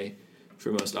this day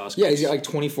for most Oscars. Yeah, he's got like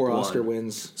 24 Oscar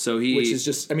wins. So which is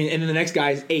just, I mean, and then the next guy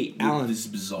is 8. Alan. This is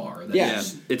bizarre.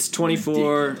 It's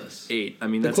 24, 8. I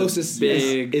mean, the that's closest a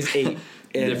big is 8.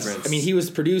 difference. I mean, he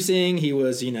was producing. He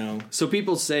was, So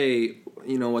people say,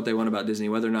 what they want about Disney,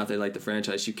 whether or not they like the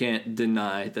franchise. You can't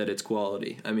deny that it's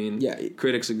quality. I mean,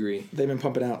 critics agree. They've been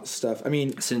pumping out stuff. I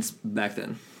mean, since back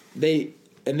then. They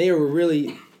were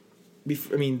really.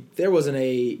 I mean, there wasn't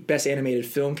a Best Animated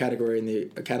Film category in the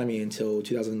Academy until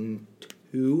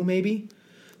 2002, maybe.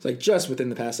 It's like just within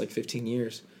the past 15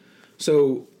 years.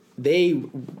 So they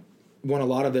won a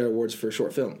lot of their awards for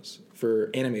short films, for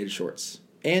animated shorts,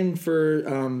 and for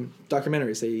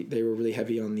documentaries. They were really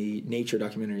heavy on the nature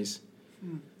documentaries.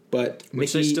 But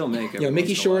which they still make.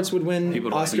 Mickey Shorts would win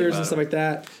Oscars and stuff like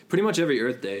that. Pretty much every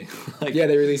Earth Day.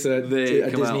 They released a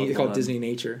Disney. They call it Disney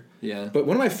Nature. Yeah. But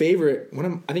I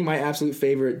think my absolute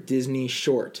favorite Disney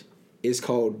short is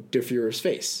called De Fuhrer's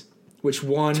Face, which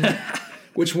won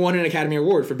an Academy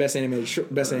Award for Best Animated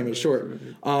Short.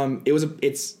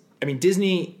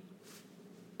 Disney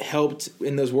helped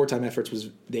in those wartime efforts.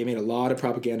 They made a lot of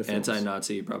propaganda films.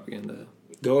 Anti-Nazi propaganda.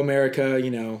 Go America,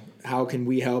 how can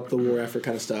we help the war effort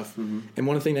kind of stuff. Mm-hmm. And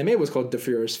one of the things they made was called De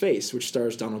Fuhrer's Face, which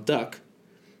stars Donald Duck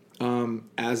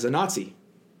as a Nazi.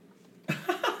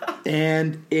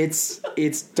 And it's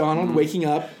Donald waking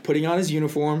up, putting on his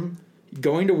uniform,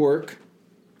 going to work,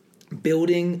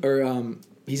 building,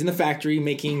 he's in the factory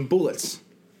making bullets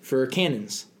for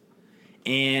cannons.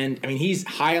 And, I mean, he's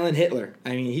Heil Hitler.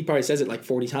 I mean, he probably says it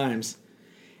 40 times.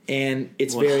 And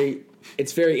it's very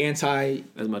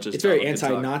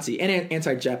anti-Nazi and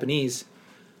anti-Japanese.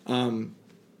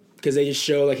 because they just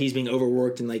show like he's being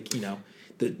overworked and like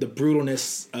the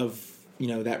brutalness of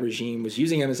that regime was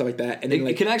using him and stuff like that. And then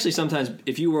it can actually sometimes,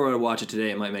 if you were to watch it today,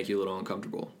 it might make you a little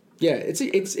uncomfortable. Yeah, it's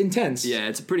intense. Yeah,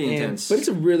 it's pretty intense. But it's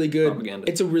a really good propaganda.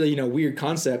 It's a really weird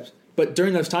concept. But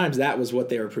during those times, that was what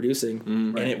they were producing,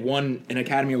 and it won an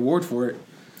Academy Award for it,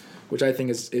 which I think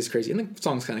is crazy. And the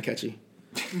song's kind of catchy.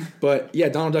 But yeah,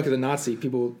 Donald Duck is a Nazi.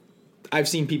 I've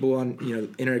seen people on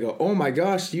internet go, "Oh my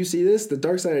gosh, do you see this? The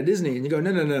dark side of Disney?" And you go,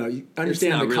 "No. You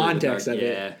understand the context of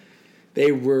it.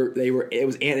 They were. It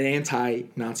was an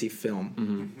anti-Nazi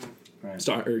film,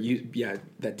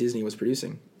 that Disney was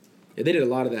producing. Yeah, they did a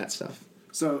lot of that stuff.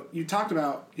 So you talked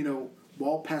about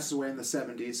Walt passes away in the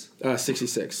 70s.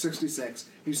 66. 66.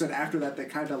 You said after that they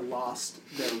kind of lost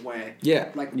their way. Yeah.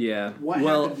 What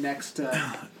happened next to...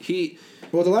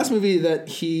 Well, the last movie that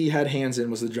he had hands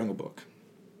in was The Jungle Book.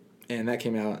 And that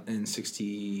came out in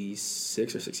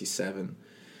 66 or 67.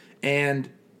 And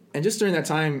just during that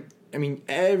time, I mean,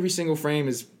 every single frame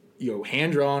is,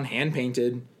 hand-drawn,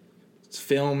 hand-painted. It's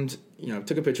filmed,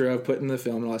 took a picture of, put in the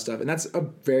film and all that stuff. And that's a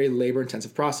very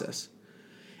labor-intensive process.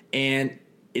 And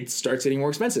it starts getting more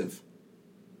expensive.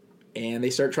 And they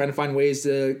start trying to find ways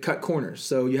to cut corners.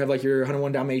 So you have like your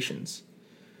 101 Dalmatians,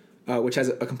 which has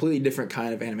a completely different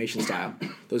kind of animation style.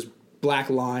 Those black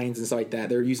lines and stuff like that.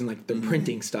 They're using like the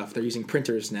printing stuff. They're using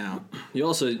printers now. You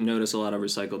also notice a lot of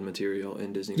recycled material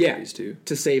in Disney movies too.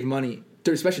 To save money,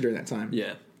 especially during that time.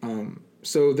 Yeah.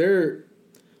 So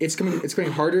it's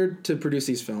getting harder to produce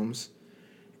these films.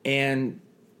 And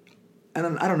I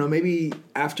don't know, maybe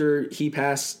after he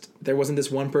passed, there wasn't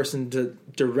this one person to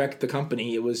direct the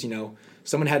company. It was,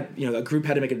 someone had, a group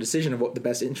had to make a decision of what the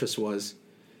best interest was.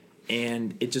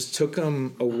 And it just took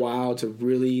him a while to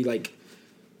really,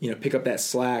 pick up that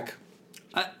slack.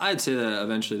 I'd say that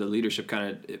eventually the leadership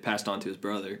kind of passed on to his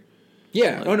brother.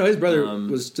 Yeah. His brother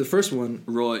was the first one.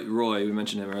 Roy, we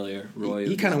mentioned him earlier. Roy.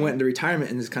 He kind of went into retirement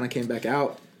and just kind of came back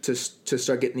out to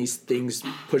start getting these things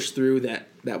pushed through that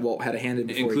Walt had a hand in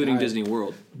before, including Disney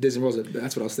World. Disney World,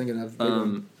 that's what I was thinking of.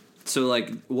 So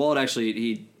Walt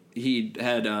actually he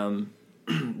had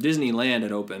Disneyland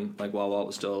had opened while Walt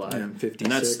was still alive. Yeah,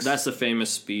 56. And that's the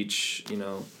famous speech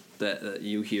that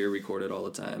you hear recorded all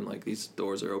the time. Like, these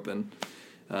doors are open.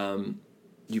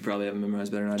 You probably have it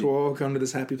memorized better than I do. To all come to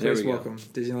this happy place, welcome.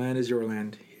 Disneyland is your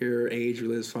land. Here, age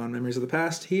relives fond memories of the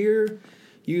past. Here,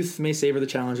 youth may savor the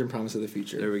challenge and promise of the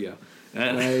future. There we go.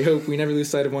 And I hope we never lose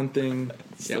sight of one thing.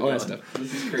 All that stuff.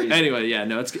 This is crazy. Anyway,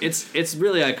 it's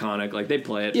really iconic. Like, they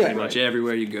play it pretty much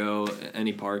everywhere you go,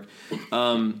 any park.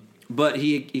 But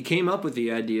he came up with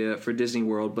the idea for Disney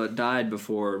World, but died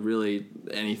before really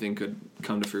anything could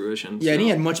come to fruition. Yeah, and he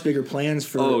had much bigger plans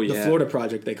for the Florida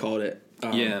project, they called it.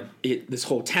 This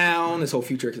whole town, this whole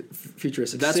futuristic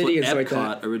That's city. That's what Epcot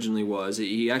like originally was.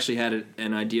 He actually had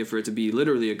an idea for it to be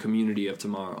literally a community of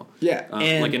tomorrow. Yeah,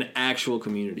 like an actual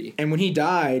community. And when he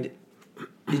died,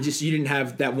 you didn't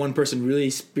have that one person really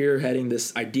spearheading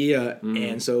this idea,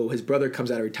 and so his brother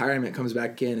comes out of retirement, comes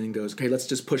back in, and goes, "Okay, let's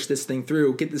just push this thing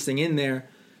through, get this thing in there."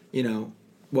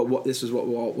 What this was what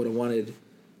Walt would have wanted,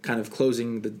 kind of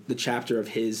closing the chapter of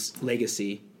his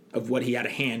legacy of what he had a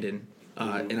hand in,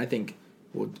 and I think.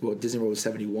 Well, Disney World was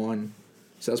 71,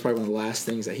 so that's probably one of the last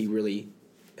things that he really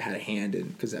had a hand in,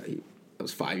 because that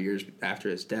was 5 years after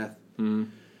his death. Mm-hmm.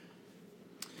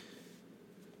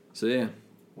 So yeah.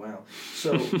 Wow.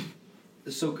 So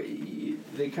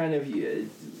they kind of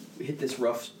hit this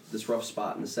rough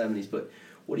spot in the 70s, but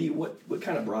what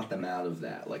kind of brought them out of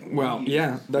that?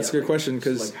 That's a good question,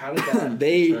 because how did that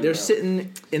they're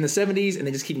sitting in the 70s and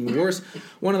they just keep getting worse.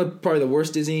 One of probably the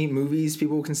worst Disney movies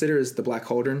people consider is The Black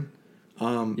Cauldron.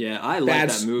 I like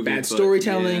that movie. Bad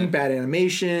storytelling, bad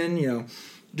animation.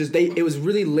 It was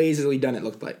really lazily done. It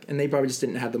looked like, and they probably just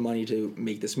didn't have the money to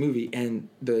make this movie, and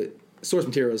the source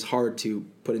material is hard to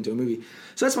put into a movie.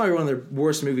 So that's probably one of their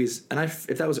worst movies. And if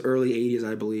that was early 80s,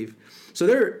 I believe. So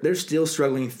they're still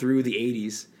struggling through the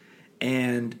 80s,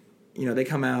 and they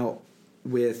come out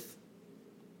with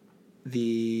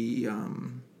the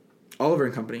Oliver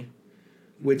and Company,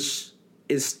 which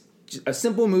is a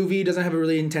simple movie, doesn't have a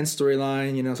really intense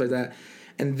storyline, stuff like that.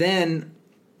 And then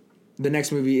the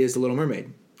next movie is The Little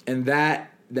Mermaid, and that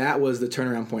was the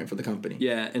turnaround point for the company.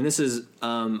 Yeah, and this is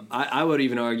I would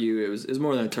even argue it was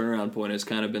more than a turnaround point. It's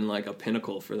kind of been like a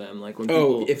pinnacle for them. Like, when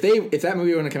people, if that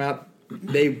movie were to come out,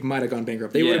 they might have gone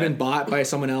bankrupt. They would have been bought by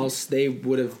someone else. They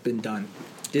would have been done.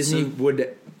 Disney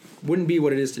wouldn't be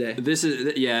what it is today. This is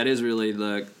it is really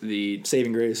the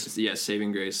saving grace. Yes,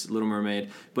 saving grace, Little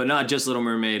Mermaid, but not just Little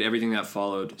Mermaid. Everything that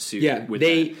followed suit. Yeah, with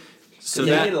that. So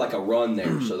they that had like a run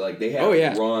there. So like they had Oh,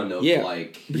 yeah. a run of Yeah.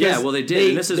 like. Yeah, well, they did.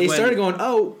 And this is they when started going,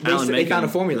 Alan they found a Menken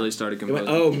formula. really started They went,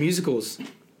 composing. musicals. Yes.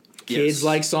 Kids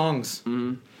like songs.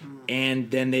 Mhm. And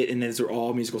then these were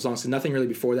all musical songs. So nothing really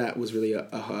before that was really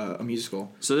a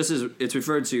musical. So it's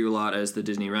referred to a lot as the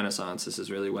Disney Renaissance. This is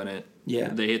really when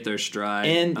they hit their stride.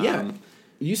 And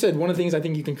you said one of the things I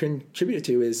think you can contribute it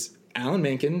to is Alan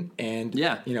Menken and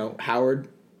Howard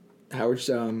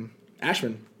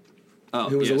Ashman,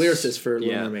 who was a lyricist for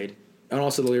Little Mermaid, and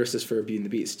also the lyricist for Beauty and the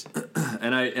Beast.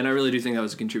 And I really do think that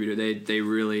was a contributor. They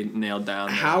really nailed down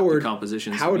the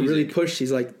compositions. Howard really pushed.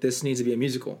 He's like, this needs to be a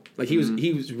musical. Like he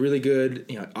was really good.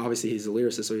 Obviously he's a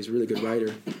lyricist, so he's a really good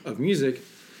writer of music,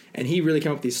 and he really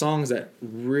came up with these songs that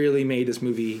really made this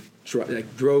movie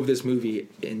drove this movie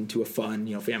into a fun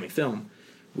family film.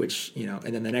 Which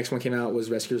and then the next one came out was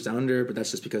Rescuers Down Under, but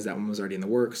that's just because that one was already in the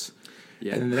works.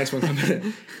 Yeah. And then the next one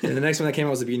that came out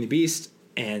was The Beauty and the Beast,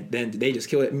 and then they just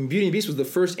killed it. And Beauty and the Beast was the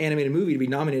first animated movie to be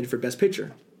nominated for Best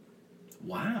Picture.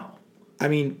 Wow. I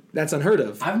mean, that's unheard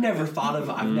of. I've never thought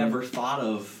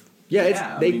of.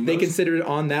 Yeah, they considered it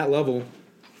on that level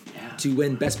to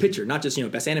win Best Picture, not just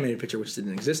Best Animated Picture, which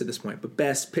didn't exist at this point, but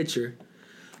Best Picture.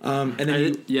 And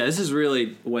then this is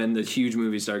really when the huge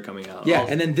movies started coming out. Yeah,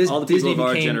 and then all the Disney people of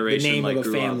our became generation the name of a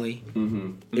grew up. family.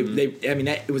 Mm-hmm.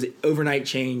 It was an overnight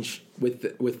change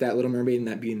with that Little Mermaid and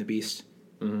that Beauty and the Beast.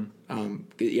 Mm-hmm.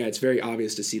 It's very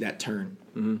obvious to see that turn.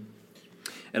 Mm-hmm.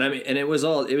 And it was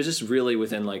just really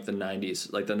within like the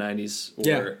 90s. Like the 90s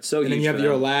were so huge. And then you have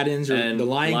your Aladdins or and the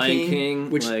Lion King,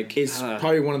 which like, is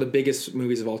probably one of the biggest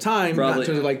movies of all time. Not in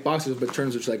terms of like box office, but in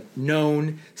terms of like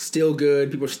known, still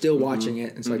good. People are still watching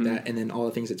it and stuff like that. And then all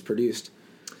the things it's produced.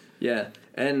 Yeah.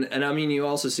 And I mean, you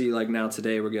also see like now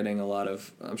today we're getting a lot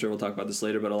of, I'm sure we'll talk about this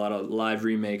later, but a lot of live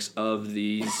remakes of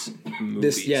these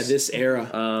movies. This era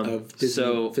of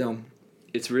Disney film.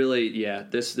 It's really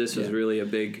this was really a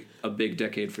big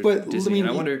decade for but, Disney.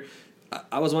 I mean, and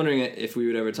I was wondering if we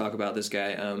would ever talk about this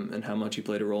guy and how much he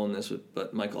played a role in this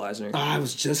but Michael Eisner. I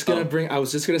was just gonna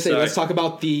say sorry. let's talk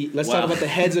about the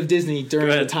heads of Disney during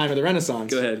the time of the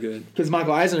Renaissance. Go ahead. Because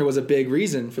Michael Eisner was a big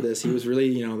reason for this. He was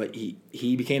really like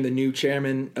he became the new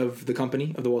chairman of the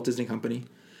company, of the Walt Disney Company.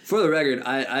 For the record,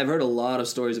 I've heard a lot of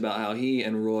stories about how he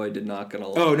and Roy did not get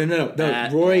along. Oh, no.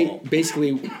 Roy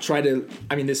basically tried to...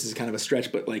 I mean, this is kind of a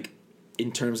stretch, but, like,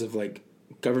 in terms of, like,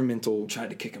 governmental...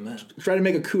 Tried to kick him out. Tried to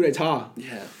make a coup d'etat.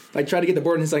 Yeah. Like, tried to get the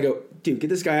board and it's like, go, dude, get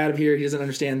this guy out of here. He doesn't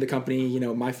understand the company,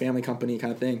 my family company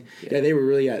kind of thing. Yeah, they were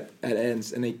really at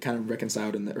ends, and they kind of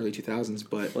reconciled in the early 2000s,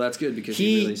 but... Well, that's good, because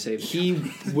he really saved He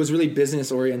was really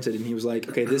business-oriented, and he was like,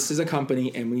 okay, this is a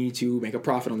company, and we need to make a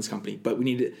profit on this company, but we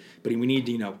need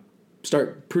to,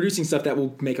 start producing stuff that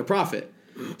will make a profit.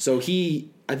 So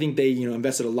I think they,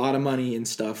 invested a lot of money in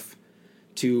stuff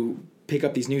to pick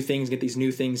up these new things, get these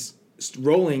new things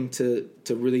rolling to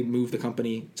really move the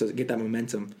company, to get that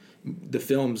momentum. The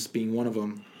films being one of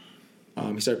them.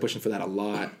 He started pushing for that a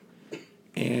lot.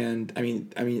 And I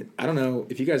mean, I don't know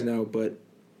if you guys know, but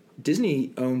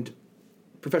Disney owned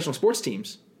professional sports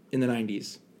teams in the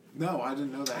 90s. No, I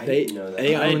didn't know that.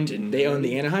 They owned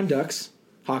the Anaheim Ducks,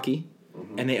 hockey.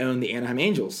 Mm-hmm. And they own the Anaheim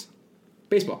Angels,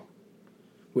 baseball,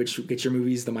 which gets your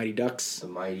movies, The Mighty Ducks,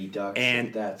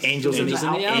 and Angels in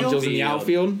the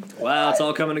Outfield. Wow, it's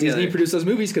all coming together. Disney produced those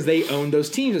movies because they owned those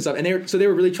teams and stuff, and they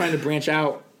were really trying to branch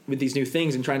out with these new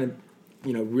things and trying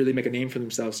to, really make a name for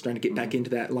themselves, trying to get back into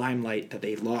that limelight that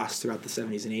they lost throughout the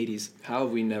 70s and 80s. How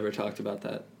have we never talked about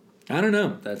that? I don't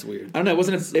know. That's weird. I don't know. It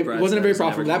wasn't a very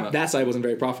profitable. That side wasn't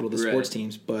very profitable. The sports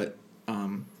teams, but.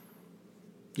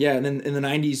 Yeah, and then in the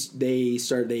 90s,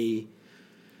 they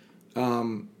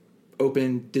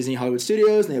opened Disney Hollywood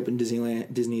Studios, and they opened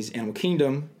Disney's Animal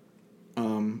Kingdom.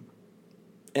 And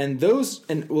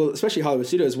especially Hollywood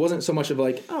Studios, wasn't so much of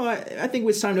like, I think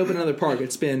it's time to open another park.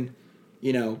 It's been,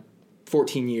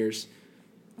 14 years.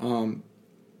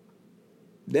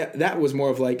 That was more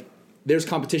of like, there's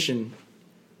competition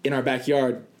in our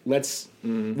backyard. We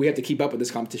have to keep up with this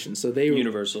competition. So they were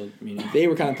Universal. They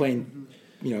were kind of playing,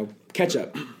 catch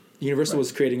up. Universal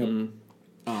was creating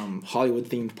a Hollywood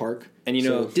themed park, and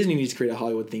so Disney needs to create a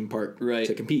Hollywood themed park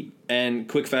to compete. And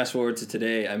quick fast forward to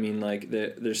today. I mean, like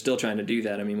they're still trying to do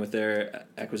that. I mean, with their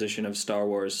acquisition of Star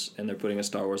Wars, and they're putting a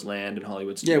Star Wars land in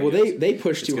Hollywood Studios. Yeah, well, they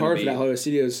pushed too hard for that Hollywood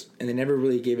Studios, and they never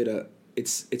really gave it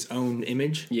its own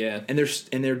image. Yeah, and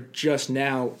they're just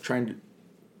now trying to.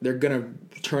 They're gonna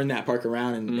turn that park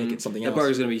around and make it something else. That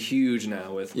park is gonna be huge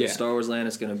now with Star Wars Land.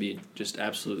 It's gonna be just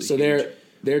absolutely. So huge.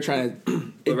 They're trying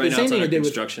to. But right now it's under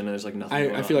construction, and there's like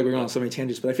nothing. I feel like we're going on so many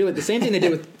tangents, but I feel like the same thing they did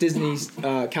with Disney's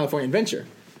California Adventure.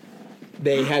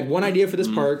 they had one idea for this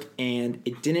park, and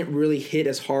it didn't really hit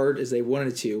as hard as they wanted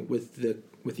it to with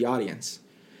the audience.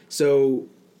 So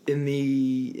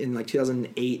in like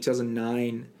 2008,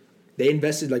 2009, they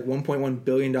invested like $1.1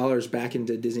 billion back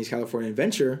into Disney's California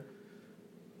Adventure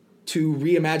to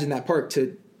reimagine that park,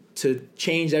 to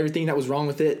change everything that was wrong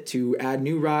with it, to add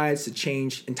new rides, to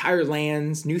change entire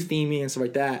lands, new theming and stuff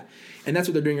like that. And that's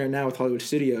what they're doing right now with Hollywood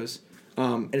Studios.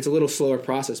 And it's a little slower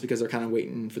process because they're kind of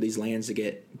waiting for these lands to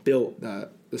get built, the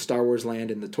Star Wars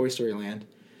land and the Toy Story land.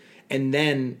 And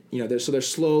then, they're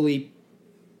slowly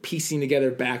piecing together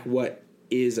back what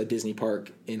is a Disney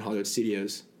park in Hollywood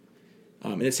Studios.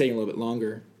 And it's taking a little bit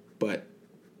longer, but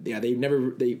yeah, they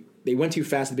went too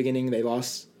fast at the beginning. They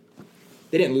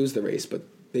didn't lose the race, but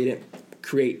they didn't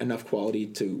create enough quality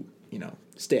to,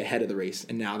 stay ahead of the race.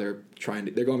 And now they're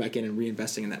going back in and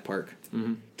reinvesting in that park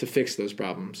to fix those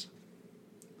problems.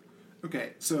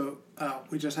 Okay, so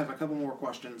we just have a couple more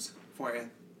questions for you.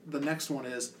 The next one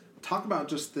is, talk about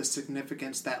just the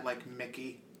significance that, like,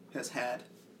 Mickey has had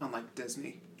on, like,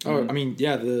 Disney. Oh, I mean,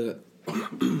 yeah, the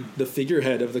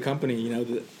figurehead of the company,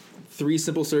 the 3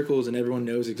 simple circles, and everyone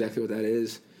knows exactly what that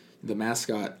is. The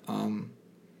mascot.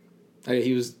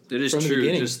 He was. It is from the true.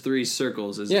 beginning. Just 3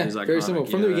 circles is iconic. Very simple.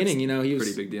 From the beginning, he was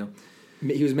pretty big deal.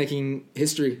 He was making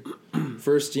history.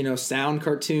 First, sound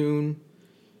cartoon.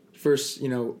 First,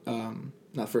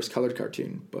 not first colored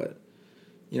cartoon, but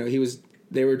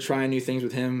they were trying new things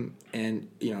with him, and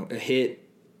a hit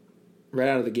right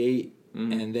out of the gate.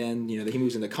 And then he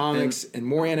moves into comics and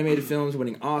more animated films,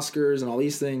 winning Oscars and all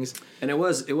these things. And it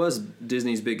was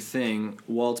Disney's big thing,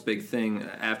 Walt's big thing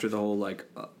after the whole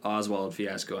Oswald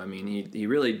fiasco. I mean,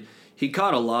 he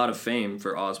caught a lot of fame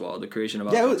for Oswald, the creation of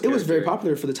Oswald. Yeah, it was very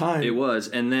popular for the time. It was,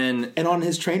 and on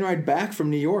his train ride back from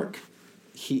New York,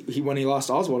 he when he lost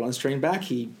Oswald on his train back,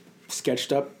 he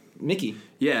sketched up Mickey.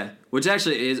 Yeah, which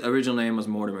actually his original name was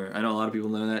Mortimer. I know a lot of people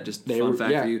know that. Just fun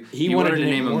fact for you. He wanted to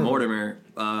name him Mortimer.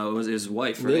 Was his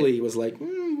wife, right? Lily was like, I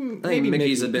think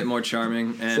Mickey's a bit more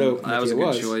charming, and so that was a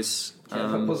good choice.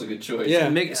 That was a good choice.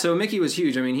 Yeah. So Mickey was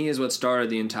huge. I mean, he is what started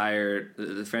the entire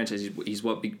the franchise. He's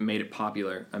what made it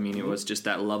popular. I mean, it was just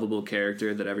that lovable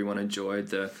character that everyone enjoyed.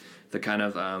 The kind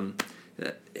of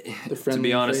to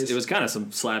be honest, it was kind of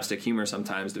some slapstick humor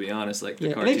sometimes. To be honest, like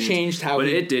the cartoons. And they changed how, but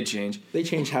it did change. They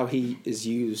changed how he is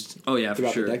used. Oh yeah, throughout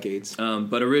for sure. the decades.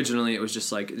 But originally, it was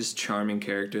just like this charming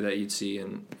character that you'd see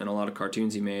in a lot of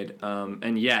cartoons he made.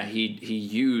 And yeah, he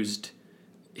used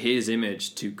his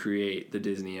image to create the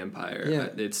Disney empire. Yeah.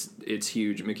 It's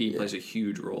huge. Mickey plays a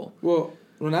huge role. Well,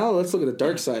 now let's look at the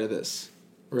dark side of this,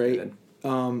 right?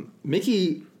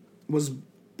 Mickey was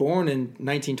born in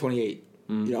 1928.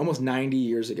 Almost 90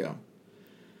 years ago.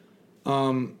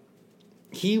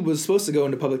 He was supposed to go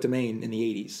into public domain in the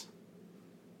 80s,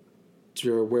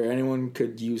 where anyone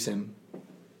could use him,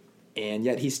 and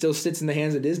yet he still sits in the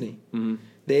hands of Disney. Mm-hmm.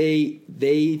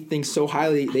 They think so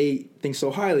highly. They think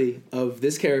so highly of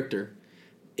this character.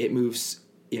 It moves.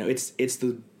 It's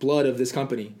the blood of this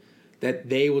company that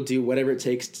they will do whatever it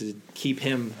takes to keep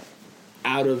him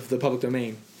out of the public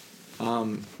domain.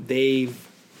 They've,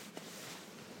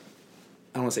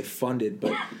 I don't want to say funded,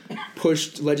 but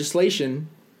pushed legislation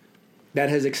that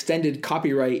has extended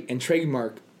copyright and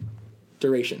trademark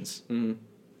durations. Mm-hmm.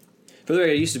 For the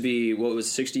record, it used to be,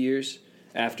 60 years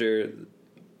after...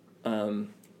 It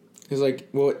was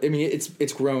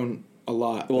it's grown a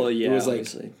lot. Well, yeah, it was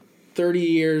obviously. 30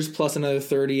 years plus another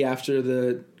 30 after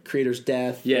the creator's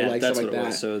death. Yeah, or that's stuff what like it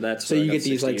that. was. So you get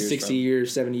these 60 from.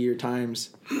 years, 70 year times,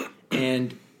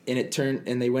 and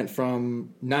they went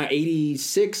from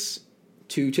 86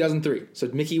 to 2003. So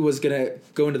Mickey was gonna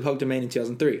go into the public domain in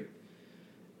 2003,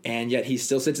 and yet he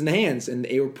still sits in the hands. And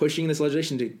they were pushing this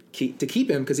legislation to keep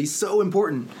him because he's so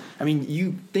important. I mean,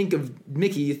 you think of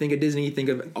Mickey, you think of Disney, you think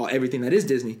of everything that is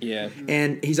Disney. Yeah,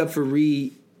 and he's up for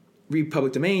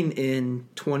public domain in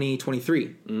 2023.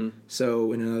 Mm-hmm.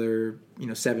 So in another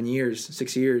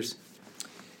 6 years.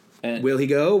 And will he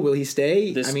go? Will he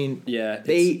stay?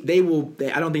 They will.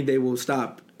 I don't think they will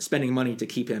stop spending money to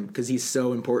keep him because he's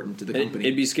so important to the company.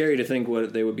 It'd be scary to think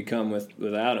what they would become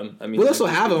without him. I mean, we'll also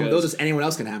have him. They'll just anyone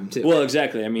else can have him too. Well,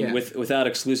 exactly. I mean, without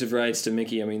exclusive rights to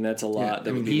Mickey, I mean that's a lot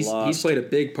that would be lost. He's played a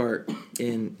big part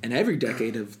in every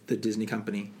decade of the Disney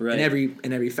company, right?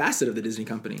 In every facet of the Disney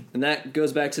company. And that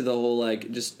goes back to the whole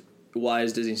just why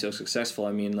is Disney so successful?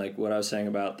 I mean, like what I was saying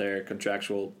about their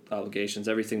contractual obligations,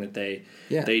 everything that they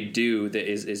do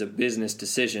that is a business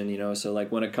decision, So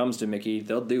like when it comes to Mickey,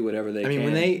 they'll do whatever they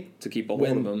can to keep a hold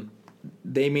of him.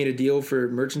 They made a deal for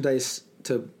merchandise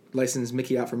to license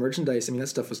Mickey out for merchandise. I mean, that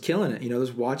stuff was killing it.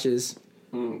 Those watches,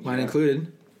 mine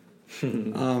included.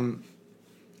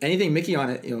 anything Mickey on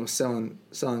it,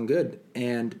 selling good,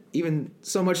 and even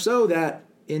so much so that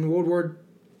in World War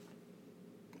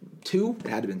II, it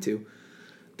had to have been two,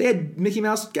 they had Mickey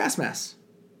Mouse gas masks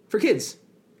for kids.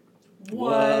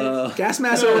 What? Gas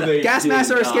masks No, are they a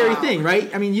scary did not. thing,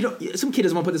 right? I mean, some kid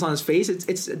doesn't want to put this on his face.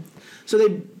 It's so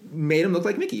they made him look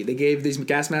like Mickey. They gave these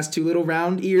gas masks 2 little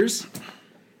round ears,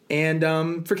 and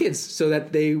for kids, so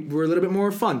that they were a little bit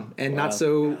more fun and not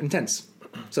so intense.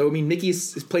 So I mean,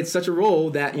 Mickey's played such a role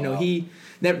that they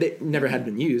never had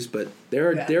been used, but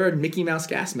there are Mickey Mouse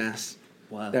gas masks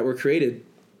that were created.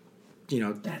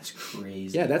 That's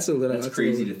crazy. Yeah, that's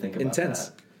crazy to think about. Intense.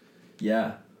 That.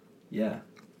 Yeah, yeah.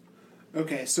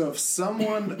 Okay, so if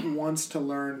someone wants to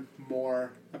learn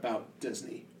more about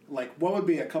Disney, like what would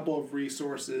be a couple of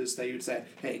resources that you'd say,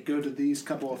 hey, go to these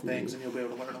couple of things and you'll be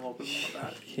able to learn a little bit more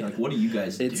about it? Yeah. Like, what do you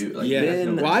guys do? Like,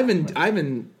 Well, I've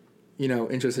been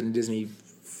interested in Disney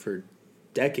for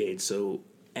decades. So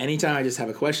anytime I just have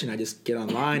a question, I just get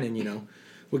online and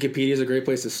Wikipedia is a great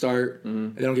place to start.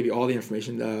 Mm-hmm. They don't give you all the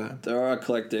information. There are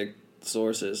eclectic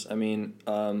sources. I mean,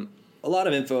 a lot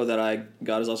of info that I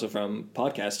got is also from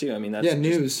podcasts too. I mean, that's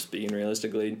news. Speaking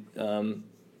realistically,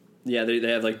 they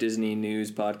have like Disney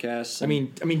news podcasts. I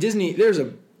mean, Disney. There's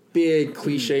a big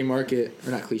cliche market,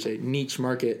 or not cliche, niche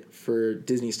market for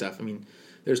Disney stuff. I mean,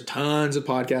 there's tons of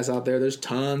podcasts out there. There's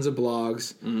tons of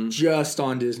blogs just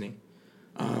on Disney.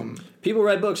 People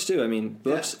write books too. I mean,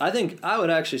 books. Yeah. I think I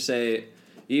would actually say,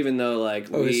 even though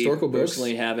we historical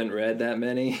personally books? haven't read that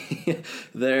many,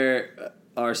 there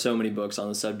are so many books on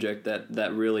the subject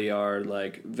that really are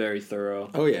like very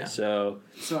thorough. Oh yeah. So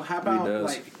how about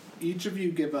like each of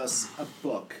you give us a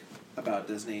book about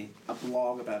Disney, a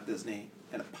blog about Disney,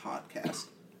 and a podcast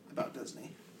about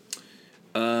Disney.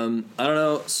 I don't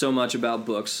know so much about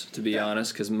books, to be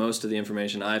honest, because most of the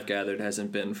information I've gathered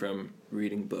hasn't been from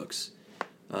reading books.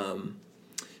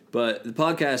 But the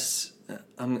podcasts,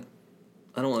 I don't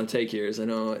want to take yours. I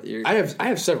know you're. I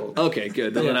have several. Okay,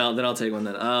 good. Then I'll take one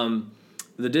then.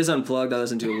 The Diz Unplugged I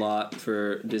listen to a lot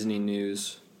for Disney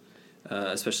news,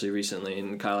 especially recently,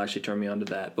 and Kyle actually turned me on to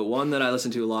that. But one that I listen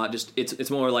to a lot, just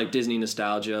it's more like Disney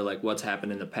nostalgia, like what's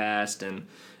happened in the past and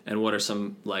what are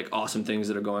some like awesome things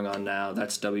that are going on now.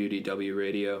 That's WDW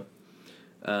Radio.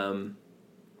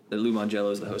 Lou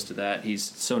Mangello is the host of that. He's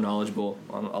so knowledgeable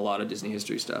on a lot of Disney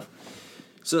history stuff.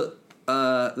 So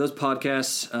those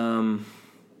podcasts.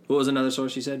 What was another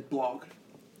source you said? Blog.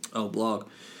 Oh, blog.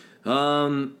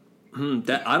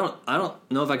 That I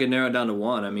don't know if I could narrow it down to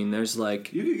one. I mean, there's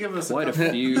like you could give us quite a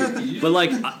few, but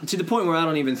like to the point where I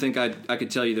don't even think I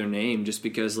could tell you their name, just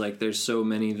because like there's so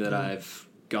many that I've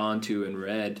gone to and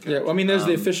read. Yeah, well, I mean, there's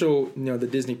the official, the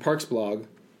Disney Parks blog.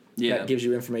 Yeah, that gives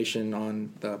you information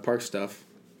on the park stuff.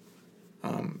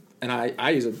 And I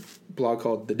use a blog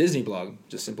called the Disney Blog,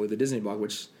 just simply the Disney Blog,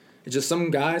 which is just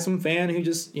some fan who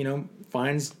just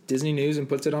finds Disney news and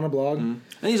puts it on a blog. And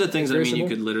these are things that simple. you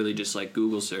could literally just like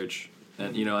Google search,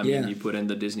 and you put in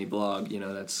the Disney Blog,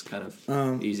 that's kind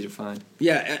of easy to find.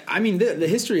 Yeah, I mean the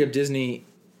history of Disney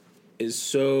is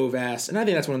so vast, and I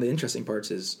think that's one of the interesting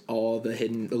parts is all the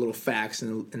little facts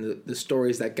and the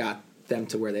stories that got them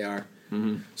to where they are.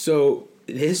 Mm-hmm. So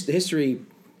the history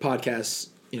podcasts,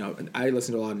 I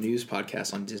listen to a lot of news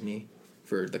podcasts on Disney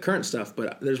for the current stuff,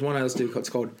 but there's one I listen to. It's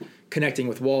called Connecting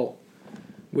with Walt,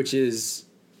 which is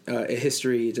a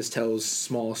history. It just tells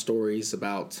small stories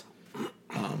about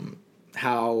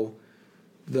how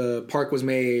the park was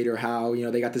made, or how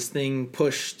they got this thing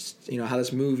pushed. How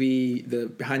this movie, the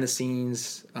behind the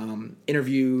scenes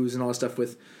interviews and all that stuff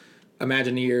with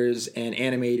Imagineers and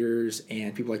animators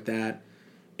and people like that.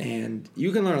 And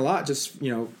you can learn a lot just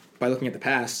by looking at the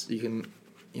past. You can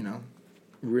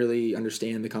really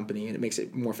understand the company, and it makes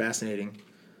it more fascinating,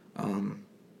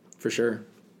 for sure.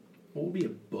 What would be a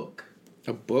book?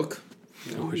 A book?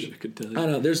 I wish I could tell you. I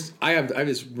don't know. I have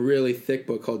this really thick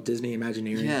book called Disney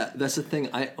Imagineering. Yeah, that's the thing.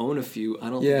 I own a few. I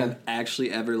don't think I've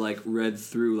actually ever like read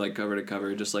through like cover to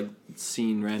cover, just like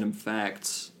seen random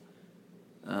facts.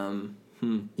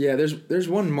 Yeah, there's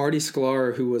one Marty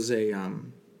Sklar who was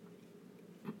an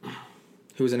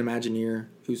Imagineer,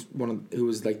 who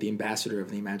was like the ambassador of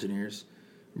the Imagineers,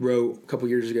 wrote a couple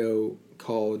years ago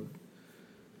called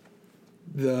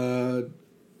the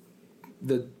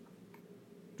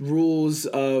rules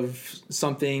of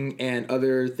something and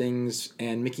other things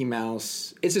and Mickey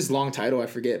Mouse. It's this long title, I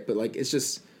forget, but like it's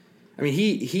just, I mean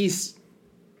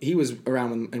he was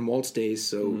around in Walt's days,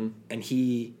 so and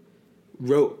he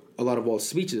wrote a lot of Walt's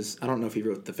speeches. I don't know if he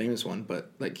wrote the famous one,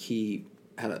 but like he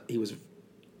was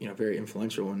very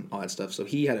influential and all that stuff. So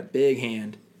he had a big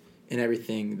hand in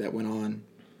everything that went on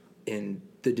in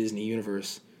the Disney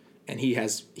universe. and he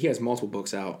has multiple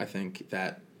books out, I think,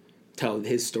 that tell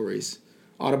his stories.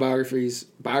 Autobiographies,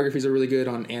 biographies are really good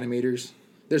on animators.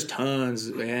 There's tons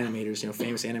of animators,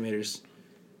 famous animators,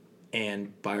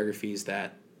 and biographies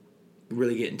that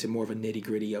really get into more of a nitty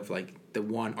gritty of like the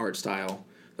one art style,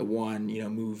 the one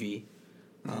movie.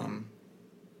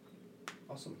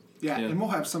 Awesome. Yeah, and we'll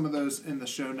have some of those in the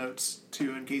show notes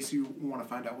too, in case you want to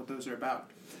find out what those are about.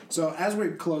 So as we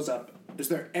close up, is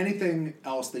there anything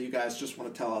else that you guys just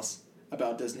want to tell us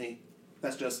about Disney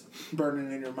that's just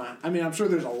burning in your mind? I mean, I'm sure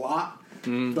there's a lot,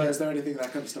 but is there anything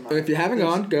that comes to mind? If you haven't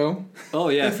gone, go. Oh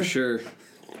yeah, for sure.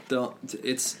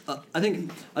 It's I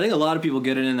think a lot of people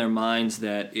get it in their minds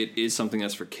that it is something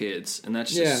that's for kids, and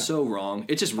that's just so wrong.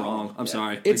 It's just wrong. I'm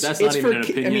sorry. That's not even an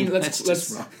opinion. I mean,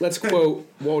 let's quote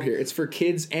Walt here. It's for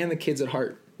kids and the kids at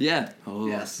heart. Yeah. Oh,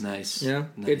 yes. Nice.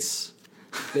 Nice.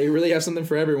 They really have something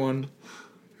for everyone.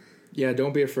 Yeah,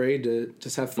 don't be afraid to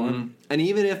just have fun. Mm-hmm. And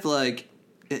even if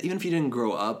you didn't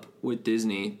grow up with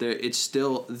Disney, it's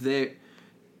still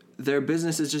their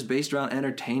business is just based around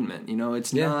entertainment.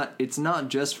 It's not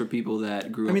just for people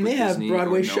that grew up with Disney. I mean, they have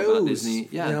Broadway shows. Disney.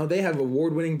 Yeah. They have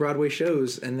award-winning Broadway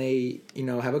shows, and they,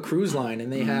 have a cruise line,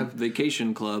 and they have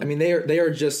Vacation Club. I mean, they are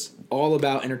just all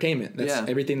about entertainment. That's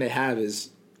everything they have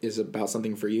is about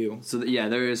something for you. So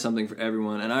there is something for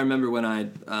everyone. And I remember when I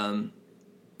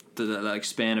the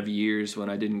span of years when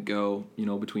I didn't go,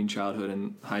 between childhood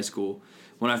and high school,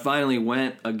 when I finally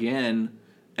went again,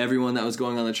 everyone that was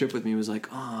going on the trip with me was like,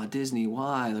 "Oh, Disney,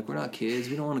 why? Like, we're not kids.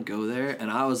 We don't want to go there."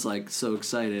 And I was like so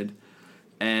excited.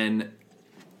 And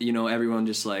everyone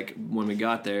just like when we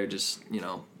got there just,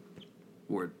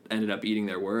 ended up eating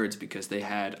their words because they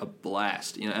had a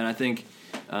blast. And I think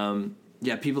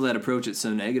people that approach it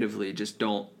so negatively just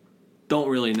don't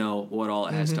really know what all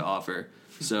it has to offer.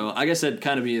 So I guess that'd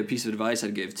kind of be a piece of advice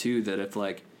I'd give too, that if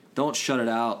don't shut it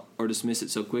out or dismiss it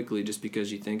so quickly just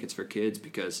because you think it's for kids,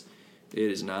 because it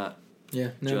is not. Yeah,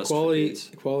 no,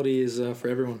 quality is for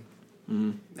everyone.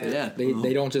 Mm-hmm. Yeah,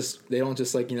 they don't just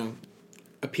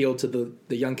appeal to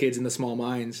the young kids in the small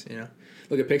minds.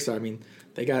 Look at Pixar. I mean,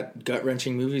 they got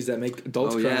gut-wrenching movies that make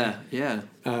adults cry. Yeah.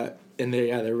 And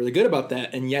they're really good about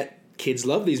that, and yet kids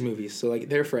love these movies. So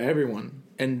they're for everyone,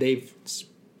 and they've,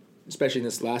 especially in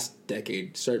this last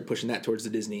decade, started pushing that towards the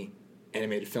Disney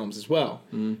animated films as well.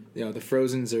 The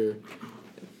Frozens are,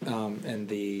 and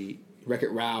the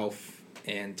Wreck-It Ralph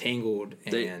and Tangled,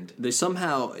 and they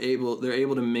somehow they're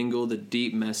able to mingle the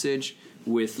deep message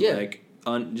with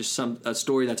just a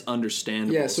story that's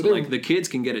understandable. Yeah, so the kids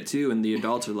can get it too, and the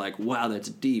adults are like, "Wow, that's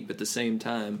deep." At the same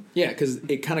time, yeah, because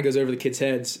it kind of goes over the kids'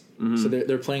 heads. So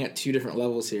they're playing at two different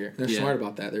levels here. And they're smart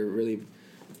about that. They're really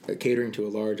catering to a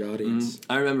large audience.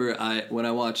 I remember when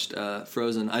I watched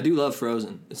Frozen. I do love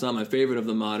Frozen. It's not my favorite of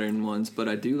the modern ones, but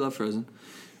I do love Frozen.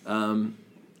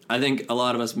 I think a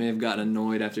lot of us may have gotten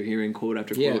annoyed after hearing quote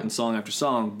after quote and song after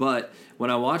song, but when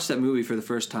I watched that movie for the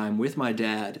first time with my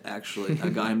dad, actually, I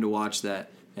got him to watch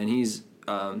that, and he's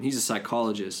a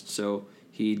psychologist, so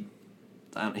he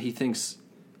thinks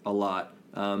a lot,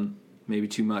 maybe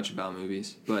too much about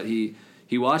movies, but he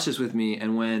watched this with me,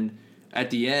 and when at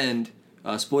the end,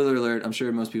 spoiler alert, I'm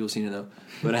sure most people have seen it though,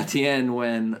 but at the end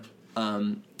when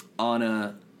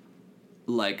Anna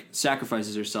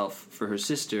sacrifices herself for her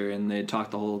sister, and they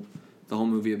talk the whole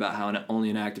movie about how only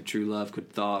an act of true love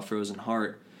could thaw a frozen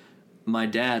heart. My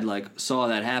dad saw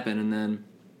that happen, and then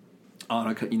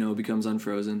Anna becomes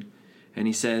unfrozen, and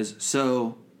he says,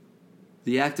 "So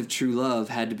the act of true love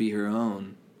had to be her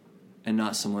own and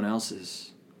not someone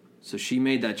else's. So she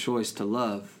made that choice to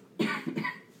love,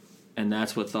 and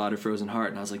that's what thawed her frozen heart."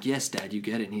 And I was like, "Yes, Dad, you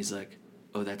get it." And he's like,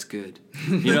 "Oh, that's good."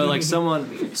 Someone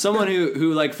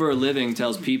who for a living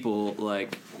tells people,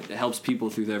 helps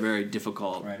people through their very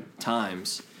difficult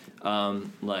times,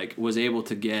 was able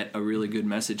to get a really good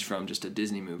message from just a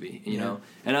Disney movie, you know?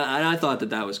 And I thought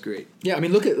that was great. Yeah, I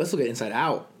mean, let's look at Inside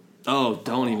Out. Oh,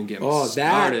 don't even get me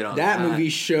started on that. That movie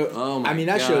shows, oh my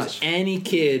that shows any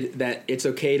kid that it's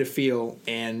okay to feel,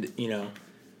 and, you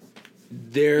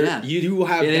will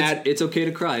have that. It's okay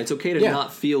to cry. It's okay to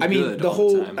not feel good.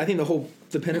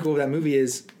 The pinnacle of that movie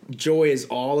is joy is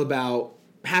all about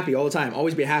happy all the time.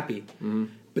 Always be happy. Mm-hmm.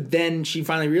 But then she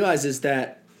finally realizes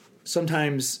that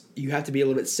sometimes you have to be a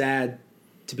little bit sad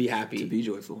to be happy. To be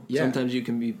joyful. Yeah. Sometimes you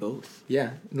can be both.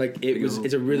 Yeah.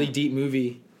 It's a really deep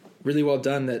movie, really well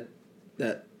done that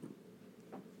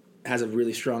has a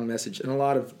really strong message. And a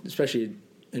lot of, especially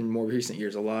in more recent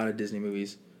years, a lot of Disney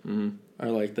movies are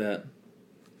like that.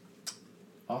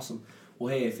 Awesome.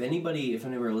 Well, hey, if any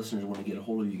of our listeners want to get a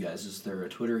hold of you guys, is there a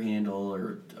Twitter handle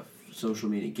or a social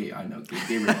media? I know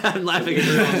Gabriel. I'm laughing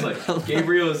at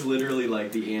Gabriel is literally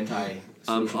the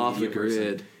I'm social off the media person.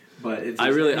 grid. But if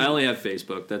I there's only have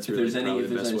Facebook. That's if really there's any, probably if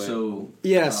the there's best any, way. so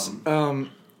Yes.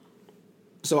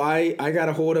 So I got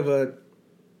a hold of a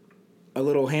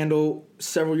little handle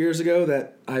several years ago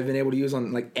that I've been able to use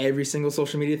on like every single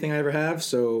social media thing I ever have.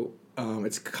 So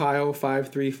it's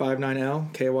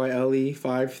Kyle5359L, KYLE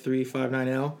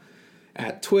 5359L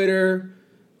at Twitter,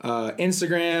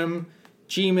 Instagram,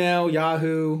 Gmail,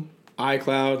 Yahoo,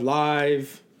 iCloud,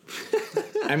 Live.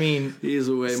 I mean, He's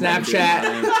away.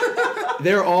 Snapchat.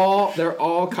 They're all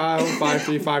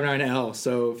Kyle5359L.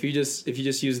 So if you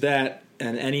just use that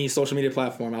and any social media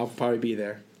platform, I'll probably be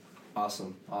there.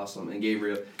 awesome. And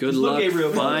Gabriel, Good just look luck Gabriel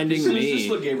up finding me. Just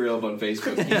look Gabriel up on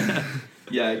Facebook.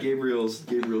 Yeah, Gabriel's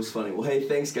funny. Well, hey,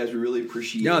 thanks guys. We really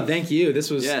appreciate. No, thank you.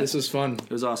 This was fun. It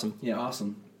was awesome. Yeah,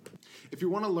 awesome. If you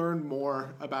want to learn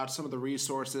more about some of the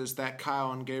resources that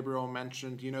Kyle and Gabriel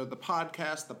mentioned, the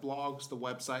podcast, the blogs, the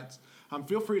websites,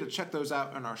 feel free to check those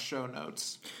out in our show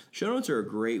notes. Show notes are a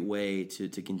great way to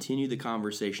continue the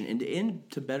conversation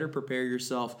and to better prepare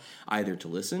yourself either to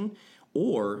listen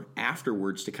or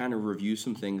afterwards to kind of review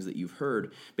some things that you've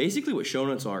heard. Basically what show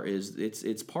notes are is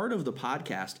it's part of the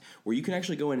podcast where you can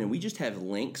actually go in and we just have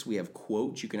links. We have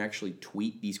quotes. You can actually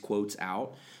tweet these quotes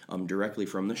out directly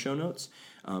from the show notes.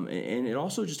 And it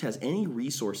also just has any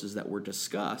resources that were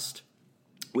discussed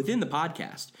within the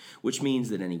podcast, which means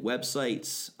that any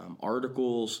websites,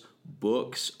 articles,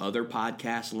 books, other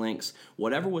podcast links,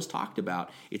 whatever was talked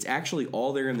about, it's actually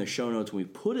all there in the show notes. We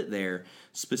put it there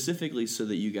specifically so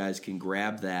that you guys can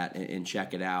grab that and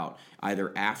check it out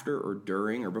either after or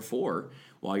during or before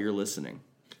while you're listening.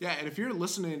 Yeah, and if you're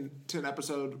listening to an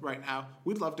episode right now,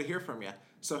 we'd love to hear from you.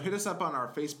 So hit us up on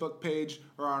our Facebook page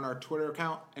or on our Twitter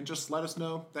account and just let us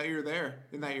know that you're there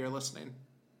and that you're listening.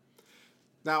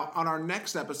 Now, on our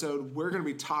next episode, we're going to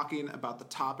be talking about the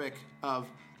topic of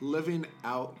living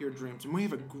out your dreams. And we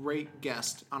have a great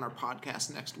guest on our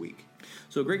podcast next week.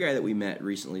 So a great guy that we met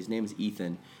recently, his name is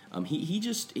Ethan.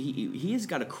 He has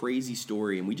got a crazy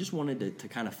story, and we just wanted to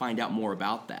kind of find out more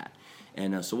about that.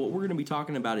 And so what we're going to be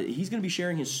talking about, he's going to be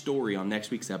sharing his story on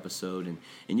next week's episode,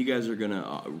 and you guys are going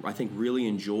to, I think, really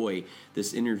enjoy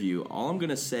this interview. All I'm going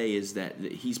to say is that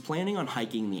he's planning on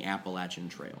hiking the Appalachian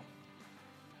Trail.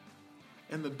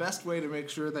 And the best way to make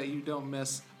sure that you don't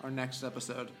miss our next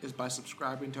episode is by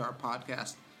subscribing to our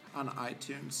podcast on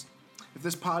iTunes. If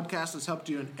this podcast has helped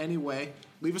you in any way,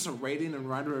 leave us a rating and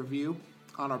write a review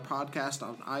on our podcast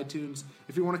on iTunes.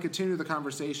 If you want to continue the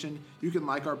conversation, you can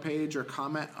like our page or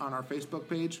comment on our Facebook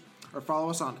page, or follow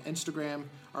us on Instagram.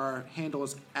 Our handle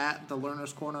is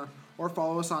 @TheLearnersCorner, or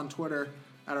follow us on Twitter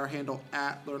at our handle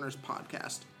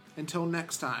 @LearnersPodcast. Until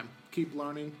next time, keep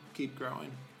learning, keep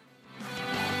growing.